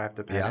point where I have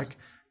to panic.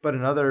 But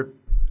another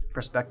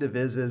perspective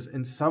is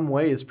in some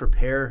ways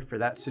prepare for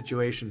that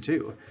situation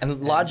too.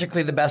 And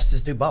logically, the best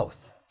is do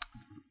both.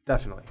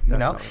 Definitely. You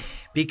know,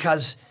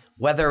 because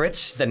whether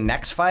it's the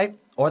next fight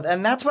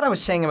and that's what I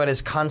was saying about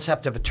his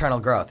concept of eternal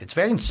growth. It's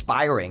very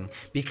inspiring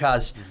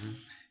because,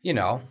 you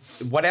know,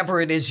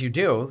 whatever it is you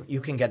do, you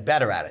can get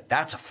better at it.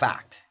 That's a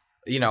fact.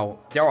 You know,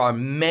 there are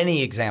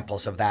many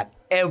examples of that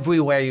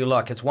everywhere you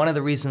look. It's one of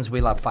the reasons we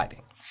love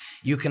fighting.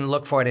 You can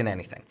look for it in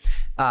anything.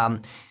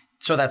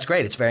 So that's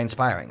great. It's very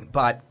inspiring.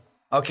 But,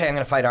 okay, I'm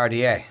going to fight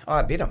RDA. Oh,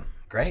 I beat him.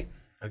 Great.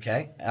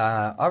 Okay.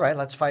 All right,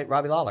 let's fight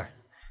Robbie Lawler.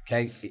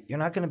 Okay, you're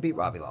not going to beat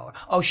Robbie Lawler.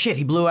 Oh, shit,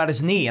 he blew out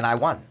his knee and I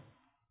won.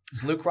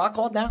 Is Luke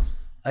Rockhold now?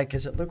 Like,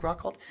 is it Luke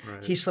Rockhold?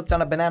 Right. He slipped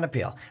on a banana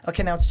peel.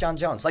 Okay, now it's John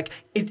Jones. Like,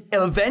 it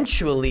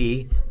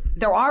eventually,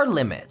 there are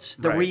limits.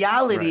 The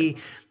reality,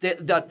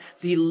 the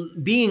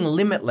being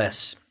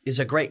limitless is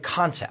a great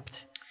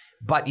concept.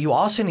 But you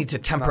also need to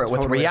temper it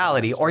with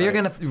reality, honest, or you're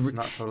going to, it's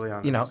not totally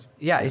honest. You know,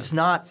 it's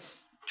not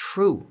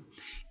true.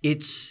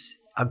 It's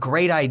a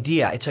great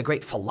idea. It's a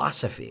great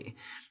philosophy.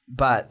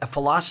 But a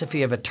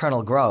philosophy of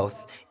eternal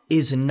growth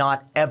is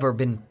not ever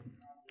been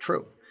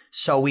true.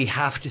 So we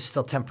have to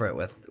still temper it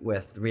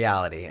with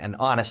reality and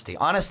honesty.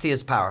 Honesty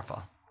is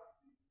powerful.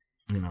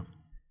 You know.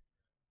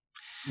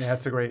 Yeah,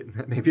 that's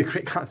maybe a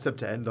great concept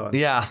to end on.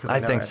 Yeah, I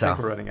think so. I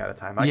think we're running out of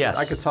time.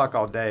 I could talk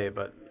all day,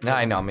 but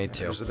I know, me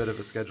too. There's a bit of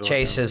a schedule.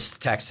 Chase is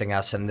texting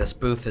us, and this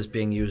booth is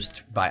being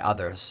used by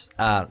others.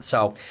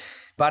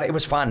 But it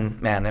was fun,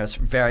 man. It was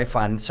very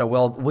fun. So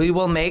we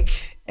will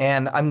make,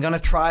 and I'm going to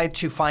try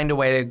to find a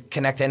way to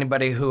connect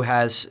anybody who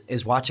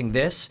is watching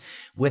this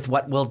with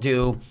what we'll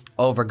do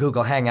over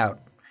Google Hangout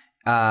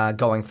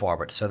going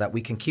forward, so that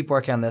we can keep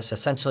working on this.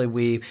 Essentially,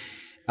 we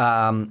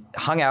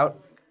hung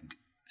out,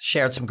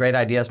 shared some great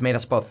ideas, made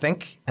us both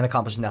think, and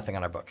accomplished nothing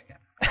on our book again.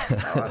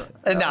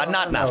 No,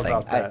 not nothing.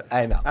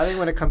 I know. I think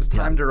when it comes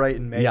time to write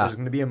in May, there's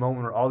going to be a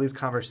moment where all these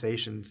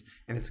conversations,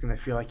 and it's going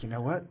to feel like, you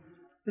know what?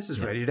 This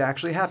is ready to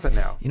actually happen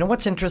now. You know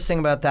what's interesting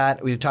about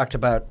that? We talked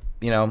about,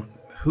 you know,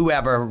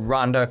 whoever,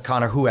 Rhonda,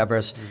 Connor,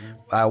 whoever's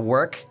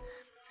work.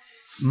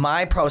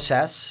 My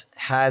process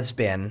has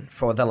been,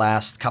 for the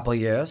last couple of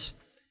years,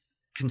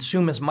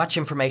 consume as much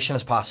information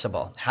as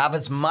possible, have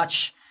as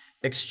much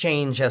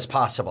exchange as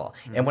possible.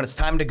 And when it's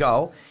time to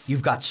go,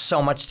 you've got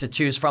so much to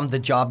choose from. The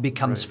job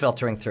becomes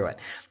filtering through it.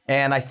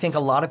 And I think a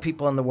lot of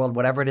people in the world,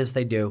 whatever it is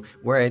they do,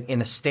 we're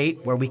in a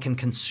state where we can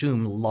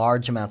consume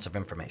large amounts of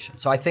information.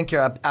 So I think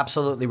you're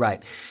absolutely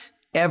right.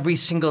 Every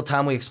single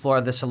time we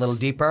explore this a little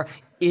deeper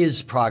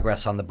is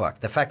progress on the book.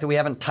 The fact that we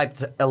haven't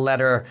typed a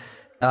letter,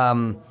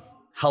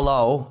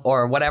 hello,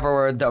 or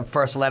whatever the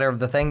first letter of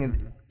the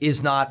thing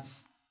is not,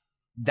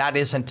 that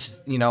isn't,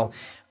 you know,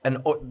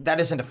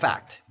 that isn't a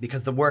fact,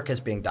 because the work is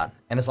being done.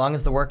 And as long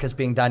as the work is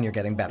being done, you're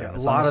getting better. A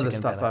lot of the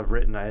stuff I've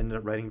written, I ended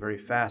up writing very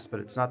fast, but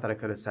it's not that I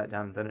could have sat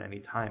down and done it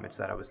any time. It's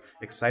that I was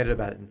excited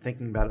about it and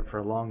thinking about it for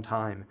a long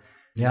time.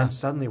 And then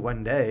suddenly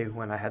one day,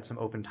 when I had some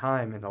open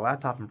time and the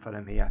laptop in front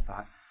of me, I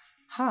thought,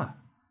 I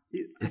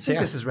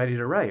think this is ready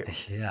to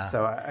write. Yeah.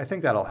 So I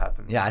think that'll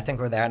happen. Yeah, I think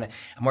we're there. And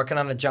I'm working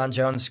on a John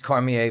Jones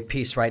Cormier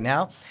piece right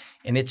now,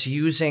 and it's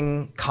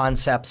using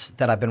concepts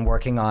that I've been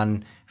working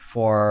on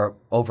for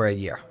over a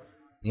year.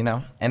 You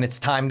know, and it's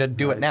time to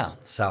do it now.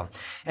 So,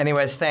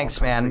 anyways, thanks,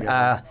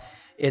 man.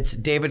 It's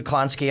David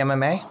Klonsky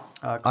MMA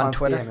on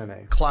Twitter.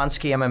 MMA.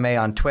 Klonsky MMA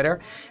on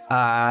Twitter.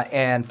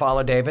 And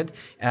follow David.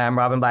 I'm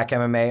Robin Black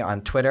MMA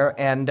on Twitter.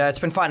 And it's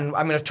been fun.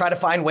 I'm going to try to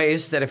find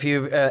ways that if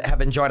you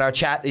have enjoyed our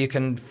chat, that you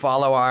can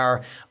follow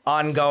our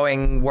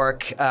ongoing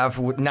work of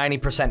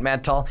 90%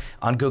 Mental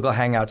on Google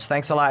Hangouts.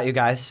 Thanks a lot, you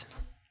guys.